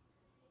that.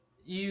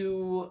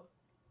 you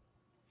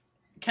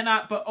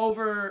cannot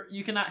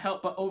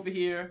help but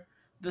overhear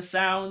the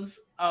sounds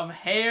of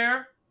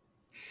hair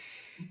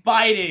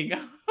biting.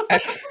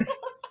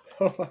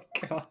 Oh my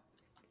god.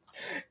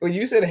 When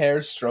you said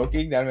hair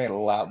stroking, that made a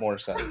lot more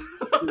sense.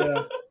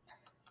 Yeah.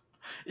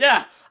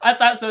 Yeah, I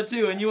thought so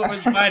too, and you went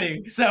with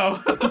biting. So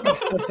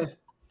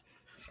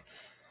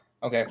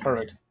Okay,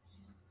 perfect.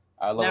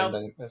 I love Now- it.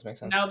 That this makes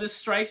sense. now this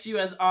strikes you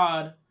as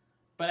odd,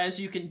 but as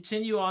you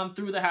continue on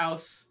through the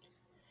house,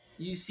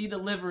 you see the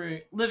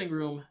living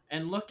room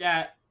and look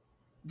at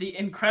the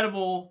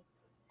incredible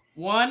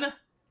 1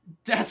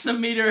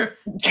 decimeter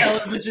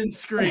television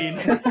screen.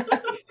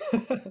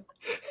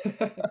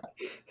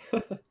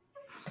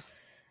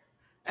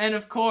 And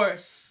of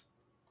course,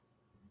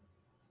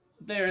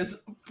 there's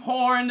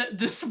porn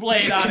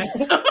displayed on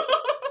it.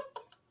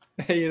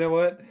 Hey, you know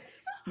what?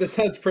 This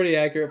sounds pretty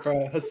accurate for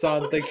a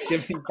Hassan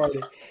Thanksgiving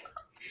party.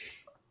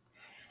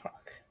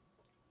 Fuck.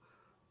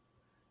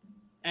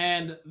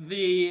 And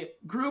the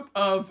group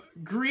of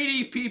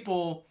greedy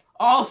people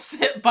all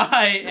sit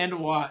by and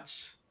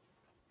watch.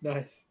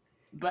 Nice.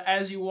 But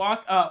as you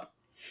walk up,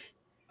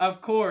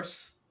 of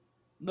course,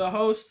 the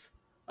host,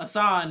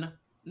 Hassan,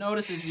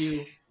 notices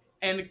you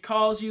and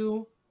calls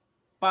you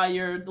by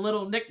your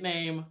little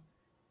nickname,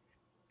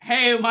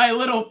 "Hey, my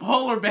little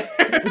polar bear."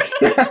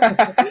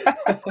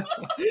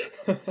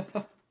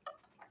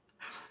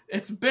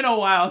 It's been a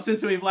while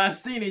since we've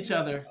last seen each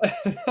other.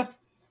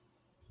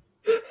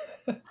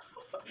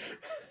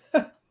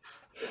 Oh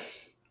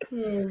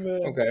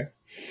man. Okay.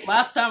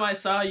 Last time I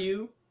saw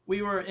you,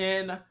 we were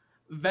in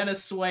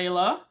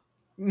Venezuela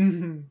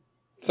Mhm.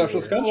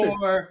 Socialist country.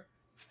 for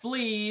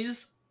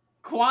Flea's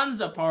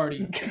Kwanzaa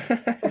party.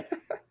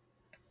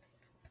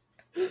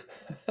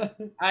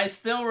 I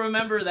still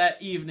remember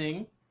that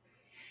evening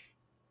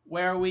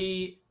where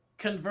we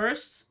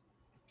conversed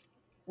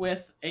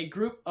with a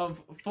group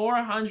of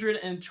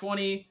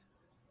 420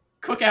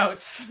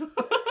 cookouts.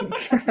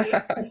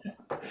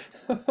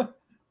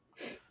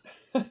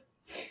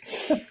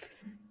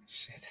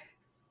 Shit.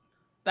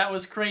 That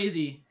was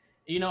crazy.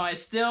 You know, I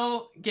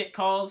still get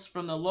calls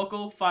from the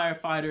local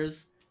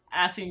firefighters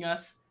asking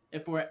us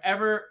if we're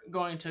ever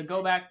going to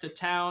go back to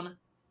town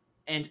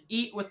and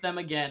eat with them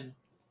again.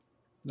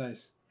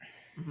 Nice.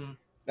 Mhm.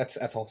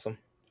 That's wholesome.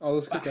 All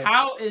those But cookouts.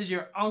 how is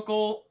your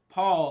Uncle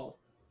Paul?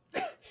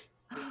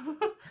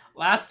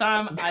 Last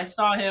time I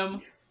saw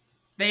him,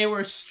 they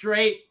were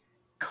straight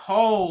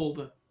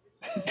cold.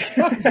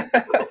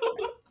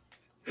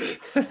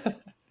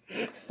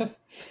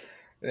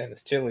 Damn,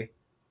 it's chilly.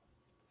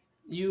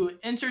 You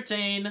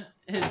entertain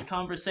his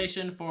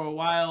conversation for a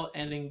while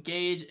and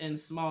engage in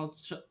small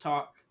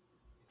talk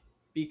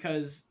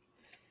because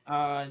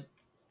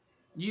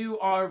you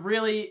are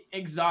really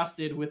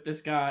exhausted with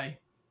this guy.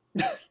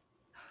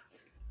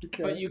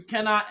 Okay. But you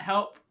cannot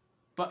help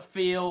but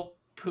feel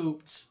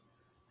pooped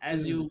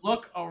as you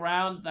look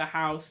around the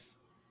house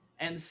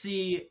and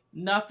see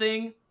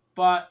nothing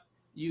but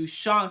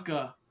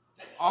Ushanka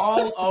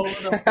all over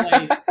the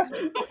place.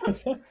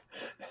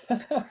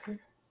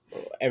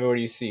 Everywhere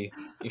you see,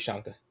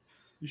 Ushanka.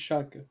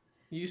 Ushanka.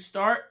 You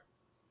start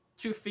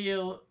to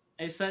feel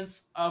a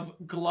sense of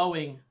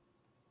glowing,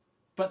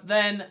 but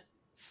then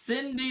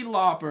Cyndi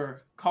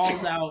Lauper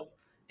calls out,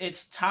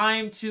 "It's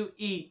time to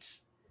eat."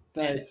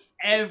 Nice.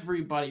 And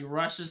everybody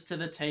rushes to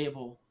the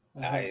table.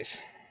 Uh-huh.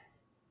 Nice.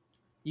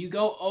 You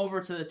go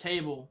over to the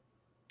table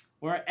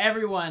where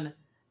everyone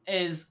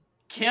is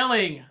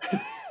killing.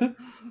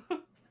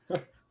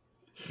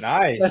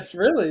 Nice.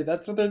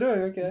 That's what they're doing.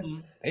 Okay.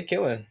 Mhm. They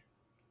killing.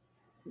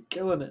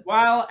 Killing it.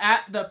 While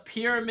at the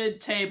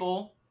pyramid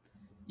table,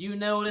 you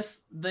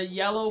notice the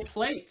yellow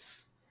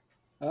plates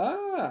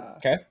Ah.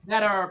 Okay.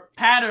 that are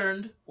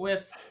patterned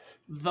with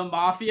the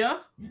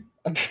mafia,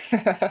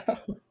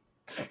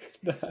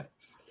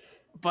 Nice.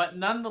 but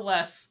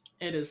nonetheless,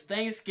 it is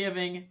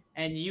Thanksgiving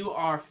and you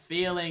are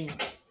feeling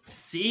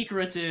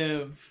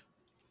secretive.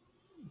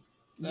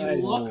 You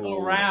Nice. look Ooh.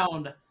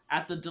 around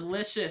at the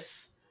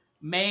delicious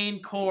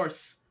main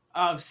course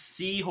of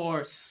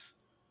seahorse,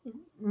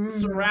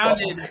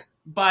 surrounded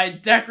by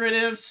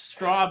decorative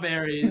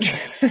strawberries.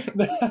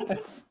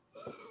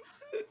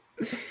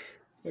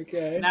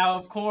 Okay. Now,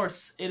 of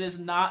course, it is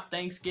not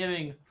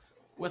Thanksgiving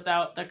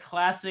without the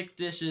classic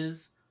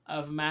dishes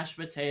of mashed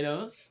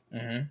potatoes,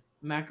 Mm-hmm.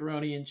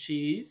 macaroni and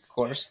cheese, Of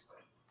course.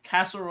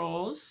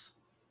 casseroles,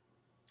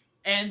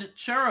 and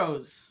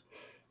churros.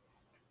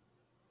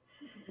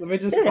 Let me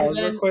just And pause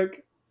then- real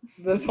quick.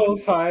 This whole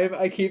time,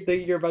 I keep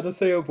thinking you're about to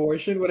say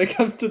abortion when it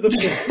comes to the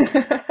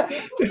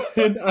food.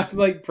 And I'm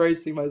like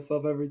bracing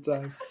myself every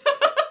time.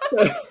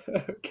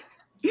 Okay.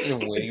 You're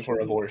waiting for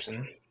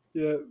abortion.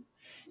 Yeah.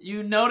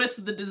 You notice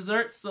the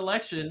dessert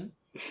selection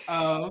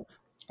of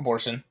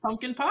Abortion.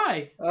 pumpkin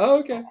pie, Oh,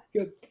 okay.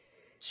 Good.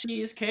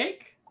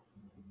 cheesecake,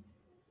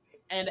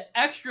 and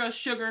extra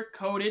sugar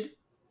coated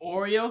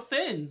Oreo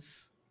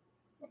thins.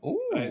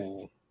 Ooh.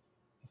 Nice.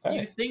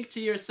 Okay. You think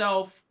to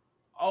yourself,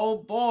 oh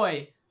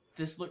boy,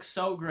 this looks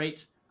so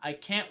great. I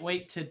can't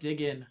wait to dig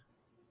in.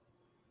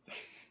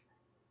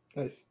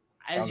 Nice.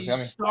 As Sounds you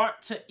yummy.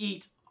 start to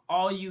eat,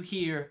 all you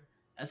hear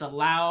is a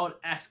loud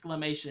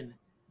exclamation.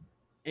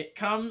 It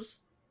comes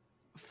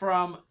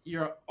from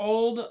your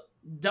old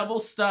double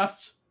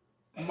stuffed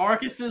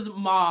Marcus's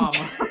mom.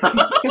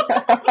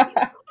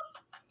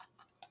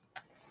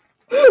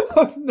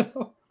 Oh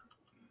no.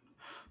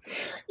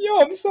 Yo,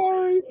 I'm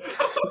sorry.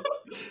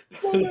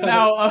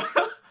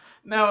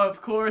 Now,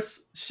 of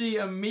course, she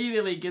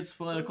immediately gets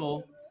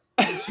political.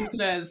 And she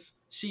says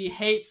she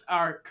hates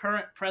our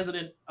current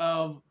president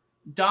of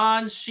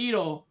Don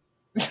Cheadle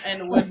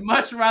and would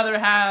much rather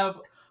have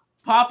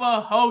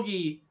Papa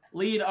Hoagie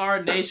lead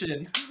our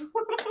nation.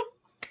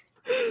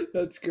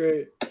 That's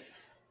great.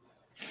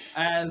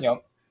 As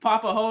Yep.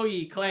 Papa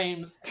Hoagie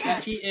claims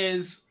that he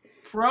is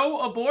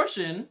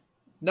pro-abortion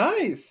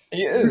Nice.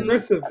 He is.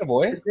 Progressive.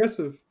 Boy.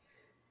 Progressive.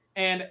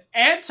 and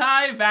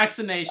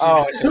anti-vaccination.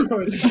 Oh,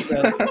 Oh, shit.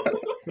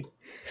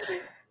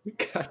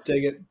 God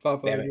dang it,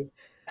 Papa. Damn it.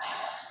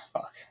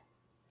 Fuck.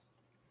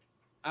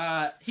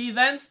 He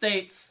then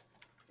states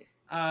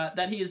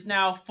that he is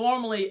now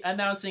formally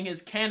announcing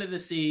his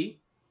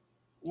candidacy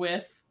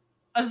with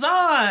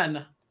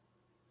Azan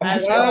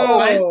as Wow.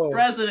 vice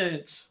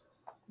president.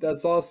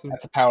 That's awesome.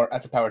 That's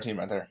a power team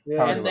right there. Yeah.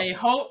 Power And duo. they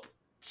hope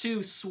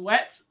to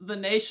sweat the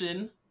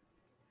nation.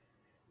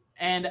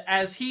 And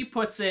as he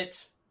puts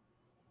it,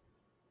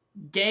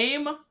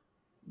 game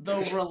the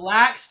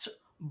relaxed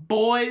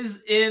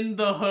boys in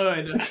the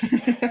hood.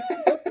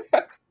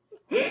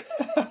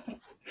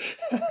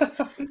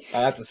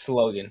 That's a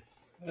slogan.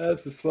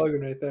 That's a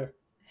slogan right there.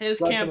 His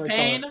Left and right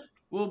campaign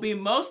will be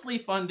mostly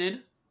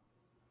funded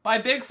by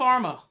Big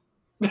Pharma.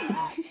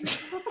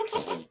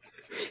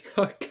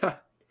 Oh God.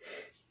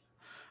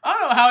 I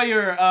don't know how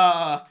you're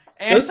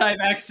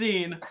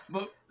anti-vaccine,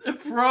 but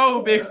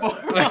pro Big I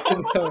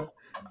Pharma. know.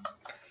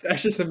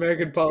 That's just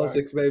American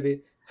politics,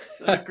 baby.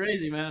 That's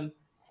crazy, man.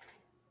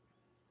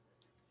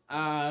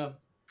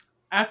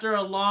 After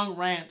a long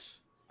rant,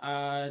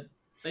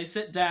 they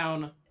sit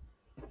down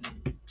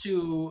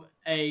to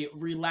a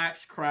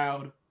relaxed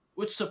crowd,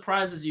 which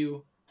surprises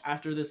you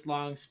after this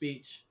long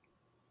speech.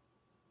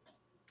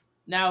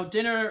 Now,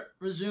 dinner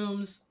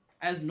resumes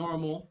as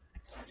normal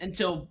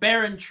until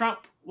Baron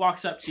Trump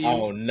walks up to you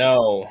Oh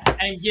no.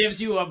 and gives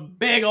you a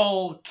big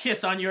old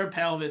kiss on your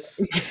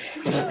pelvis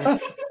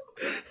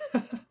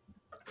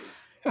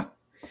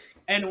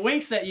and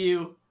winks at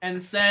you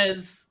and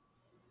says,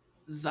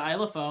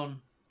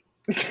 "Xylophone."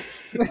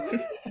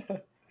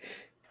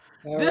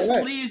 This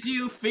Alright. leaves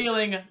you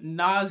feeling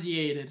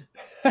nauseated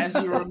as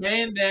you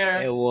remain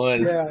there It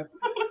would. Yeah,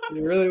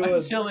 you really would.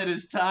 until it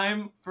is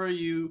time for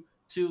you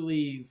to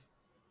leave.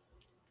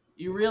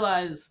 You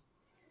realize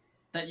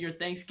that your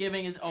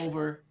Thanksgiving is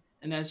over,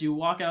 and as you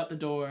walk out the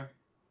door,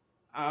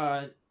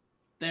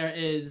 there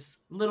is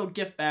little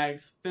gift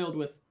bags filled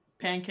with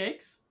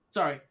pancakes.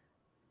 Sorry,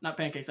 not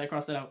pancakes. I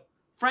crossed it out.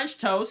 French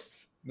toast,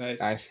 Nice.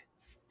 Nice.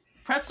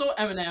 pretzel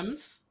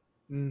M&Ms,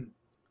 Mm,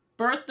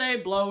 birthday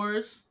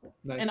blowers,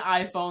 nice. and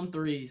iPhone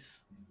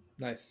 3s.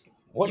 Nice.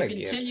 What you a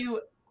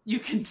gift. You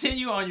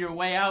continue on your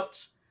way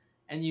out,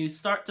 and you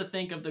start to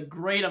think of the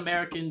great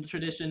American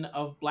tradition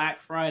of Black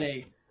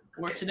Friday,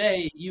 where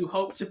today you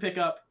hope to pick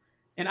up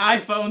an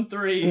iPhone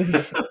 3,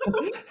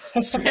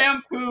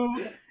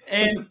 shampoo,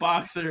 and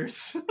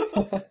boxers.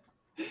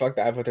 Fuck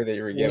the iPhone 3 that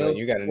you were What given. else,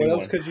 You got a what new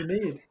else one. could you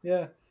need?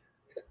 Yeah,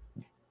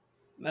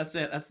 That's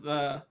it.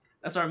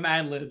 That's our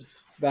Mad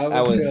Libs. that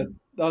That was was good.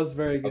 That was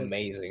very good.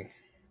 Amazing.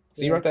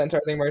 So you Yeah. wrote that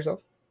entire thing by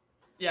yourself?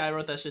 Yeah, I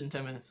wrote that shit in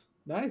 10 minutes.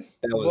 Nice.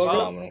 That was Well,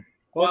 phenomenal.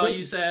 While good.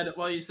 you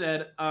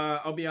said,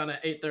 I'll be on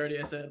at 8:30.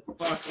 I said,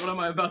 fuck, what am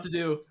I about to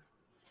do?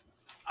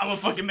 I'm gonna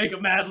fucking make a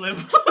Mad Lib.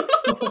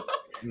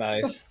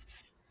 Nice.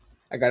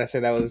 I gotta say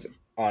that was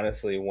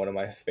honestly one of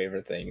my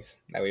favorite things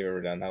that we've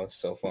ever done. That was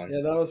so fun.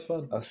 Yeah, that was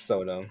fun. That was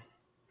so dumb.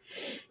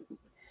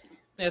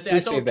 Yeah, see, I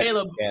Please say told that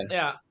Caleb. again.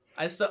 Yeah,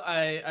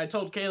 I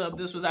told Caleb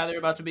this was either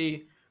about to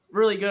be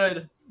really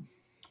good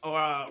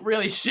or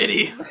really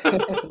shitty.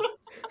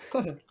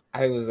 I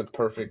think it was a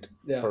perfect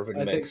Yeah,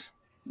 mix.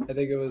 I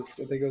think it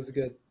was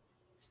good.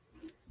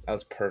 That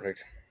was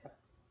perfect.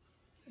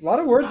 A lot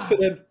of words fit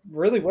in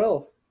really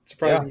well,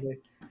 surprisingly.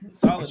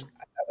 Solid.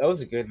 That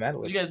was a good Mad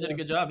Lib. You guys did a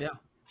good job. Yeah.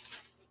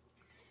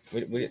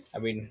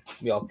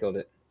 We all killed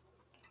it.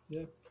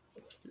 Yeah.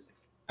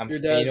 You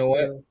Your know what?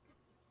 dad's,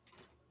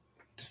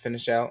 To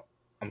finish out,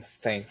 I'm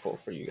thankful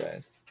for you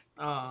guys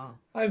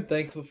I'm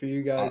thankful for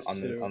you guys on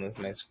too. this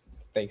nice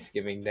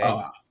Thanksgiving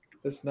day.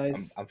 This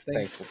nice. I'm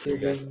thankful for you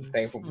guys. I'm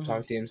thankful for Talk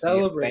TMC.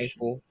 celebration. I'm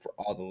thankful for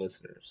all the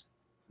listeners.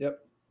 Yep.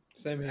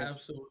 Same here.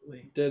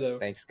 Absolutely. Ditto.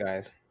 Thanks,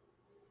 guys.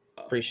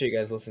 Appreciate you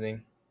guys listening.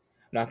 I'm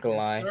not gonna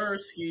lie.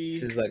 Sirski.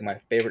 This is like my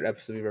favorite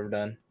episode we've ever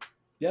done.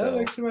 Yeah, So,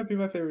 that actually might be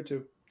my favorite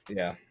too.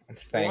 yeah, I'm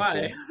thankful.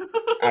 Why?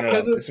 I don't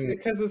know.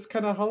 Because it's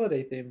kind of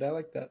holiday themed. I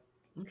like that.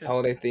 It's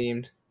holiday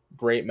themed.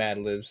 Great Mad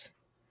Libs.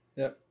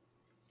 Yep.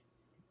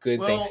 Good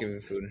Well,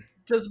 Thanksgiving food.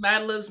 Does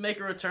Mad Libs make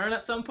a return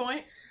at some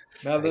point?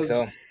 Mad Libs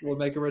so. will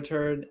make a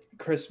return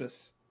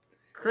Christmas.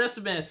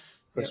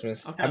 Christmas.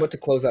 Christmas. Okay. How about to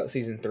close out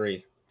season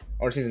 3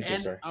 or season 2?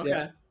 Sorry. Okay.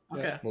 Yeah.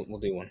 Okay. We'll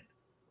do one.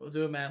 We'll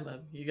do a Mad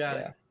Lib. You got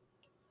it.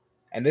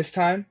 And this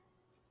time,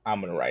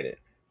 I'm gonna write it.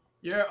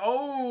 You're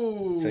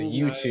So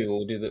you nice. two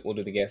will do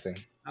the guessing.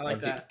 I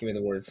like that. Give me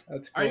the words.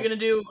 That's cool. Are you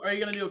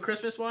gonna do a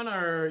Christmas one,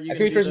 or are you It's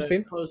gonna gonna be Christmas the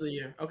themed. close of the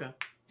year? Okay.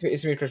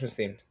 It's gonna be Christmas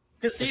themed.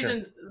 Because For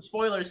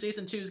sure.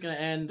 season 2 is gonna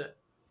end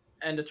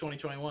of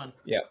 2021.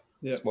 Yeah. So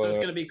it's Spoiler.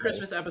 gonna be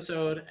Christmas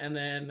episode, and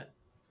then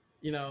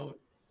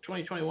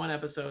 2021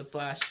 episode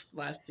 /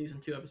 last season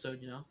 2 episode.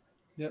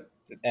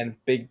 And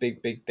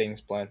big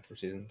things planned for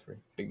season 3.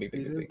 Big.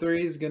 Season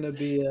 3 is gonna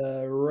be a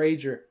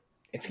rager.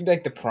 It's gonna be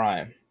like the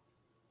prime.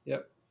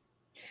 Yep.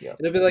 Yep.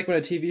 It'll be like when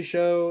a TV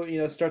show,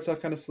 starts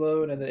off kind of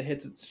slow and then it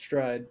hits its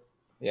stride.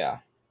 Yeah.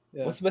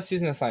 Yeah. What's the best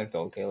season of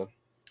Seinfeld, Caleb?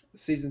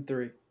 Season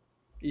 3,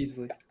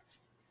 easily.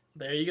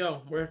 There you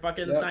go. We're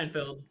fucking Yep.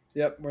 Seinfeld.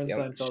 Yep, we're in Yep.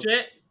 Seinfeld.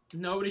 Shit,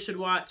 nobody should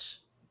watch,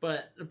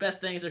 but the best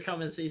things are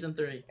coming in season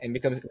 3. And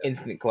becomes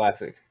instant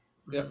classic.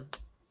 Yep. Mhm.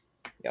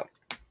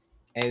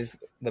 And it's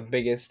the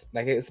biggest.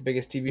 Like it's the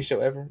biggest TV show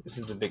ever. This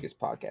is the biggest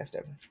podcast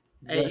ever.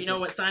 Hey, you know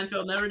what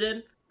Seinfeld never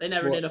did? They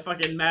never What? did a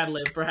fucking Mad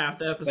Lib for half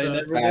the They episode.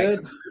 never Fact. did.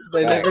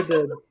 They Fact. never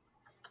did.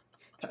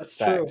 That's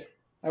true. Fact.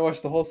 I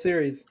watched the whole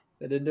series.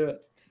 They didn't do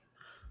it.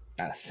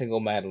 Not a single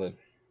Mad Lib.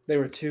 They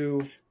were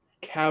too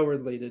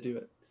cowardly to do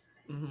it.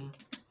 hmm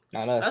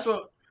Not us.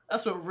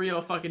 That's what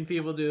real fucking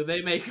people do.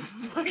 They make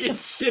fucking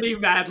shitty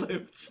Mad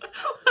Libs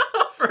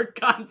for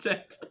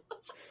content.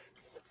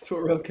 That's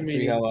what real That's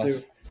comedians become do.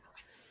 us.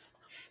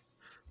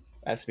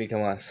 That's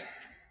become us.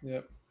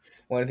 Yep.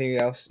 Anything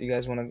else you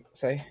guys want to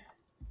say?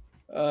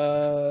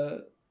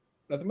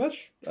 Nothing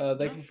much.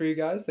 Thankful for you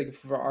guys. Thank you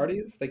for our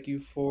audience. Thank you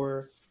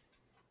for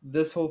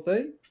this whole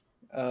thing.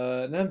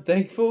 And I'm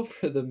thankful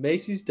for the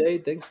Macy's Day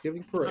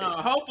Thanksgiving Parade.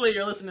 Hopefully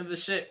you're listening to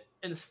this shit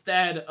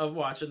instead of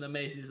watching the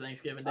Macy's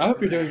Thanksgiving Day I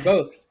hope you're Parade. doing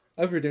both.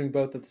 I hope you're doing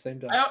both at the same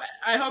time.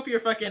 I hope you're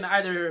fucking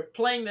either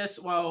playing this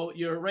while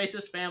your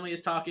racist family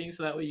is talking,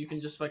 so that way you can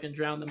just fucking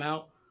drown them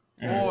out,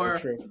 or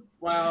True.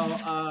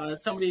 while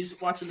somebody's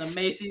watching the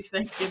Macy's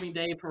Thanksgiving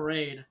Day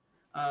Parade,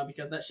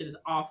 because that shit is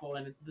awful,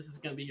 and this is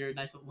gonna be your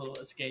nice little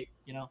escape,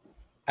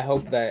 I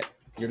hope that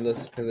you're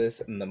listening to this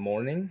in the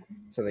morning,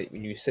 so that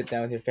when you sit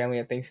down with your family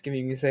at Thanksgiving,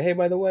 you can say, "Hey,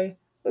 by the way,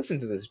 listen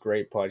to this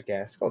great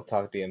podcast called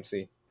Talk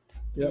DMC."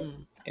 Yep.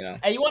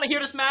 Hey, you want to hear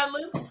this Mad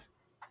Lib? Want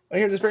to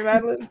hear this great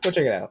Mad Lib? Go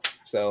check it out.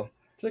 So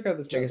Check out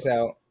this. check us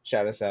out.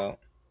 Shout us out.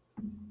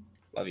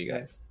 Love you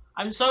guys.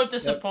 I'm so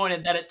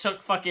disappointed that it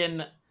took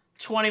fucking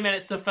 20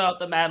 minutes to fill out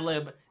the Mad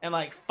Lib and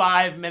like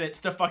 5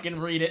 minutes to fucking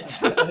read it.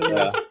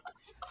 Yeah.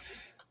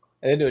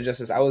 I didn't do it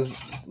justice. I was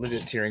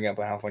legit tearing up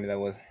on how funny that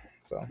was.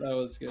 So That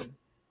was good.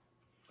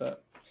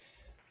 But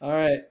all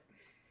right,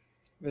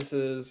 this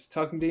is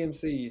Talking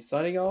DMC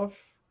signing off.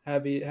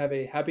 Have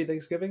a happy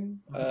Thanksgiving.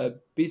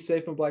 Be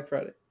safe on Black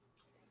Friday.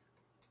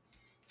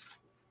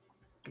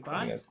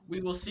 Goodbye. Yes.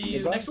 We will see you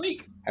Goodbye. next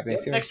week. happy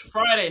Thanksgiving. Next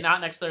Friday, not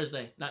next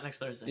Thursday. Not next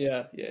Thursday.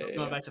 Yeah.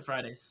 Going back to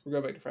Fridays. We're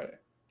going back to Friday.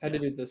 Had to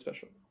do this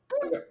special.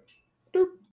 Okay.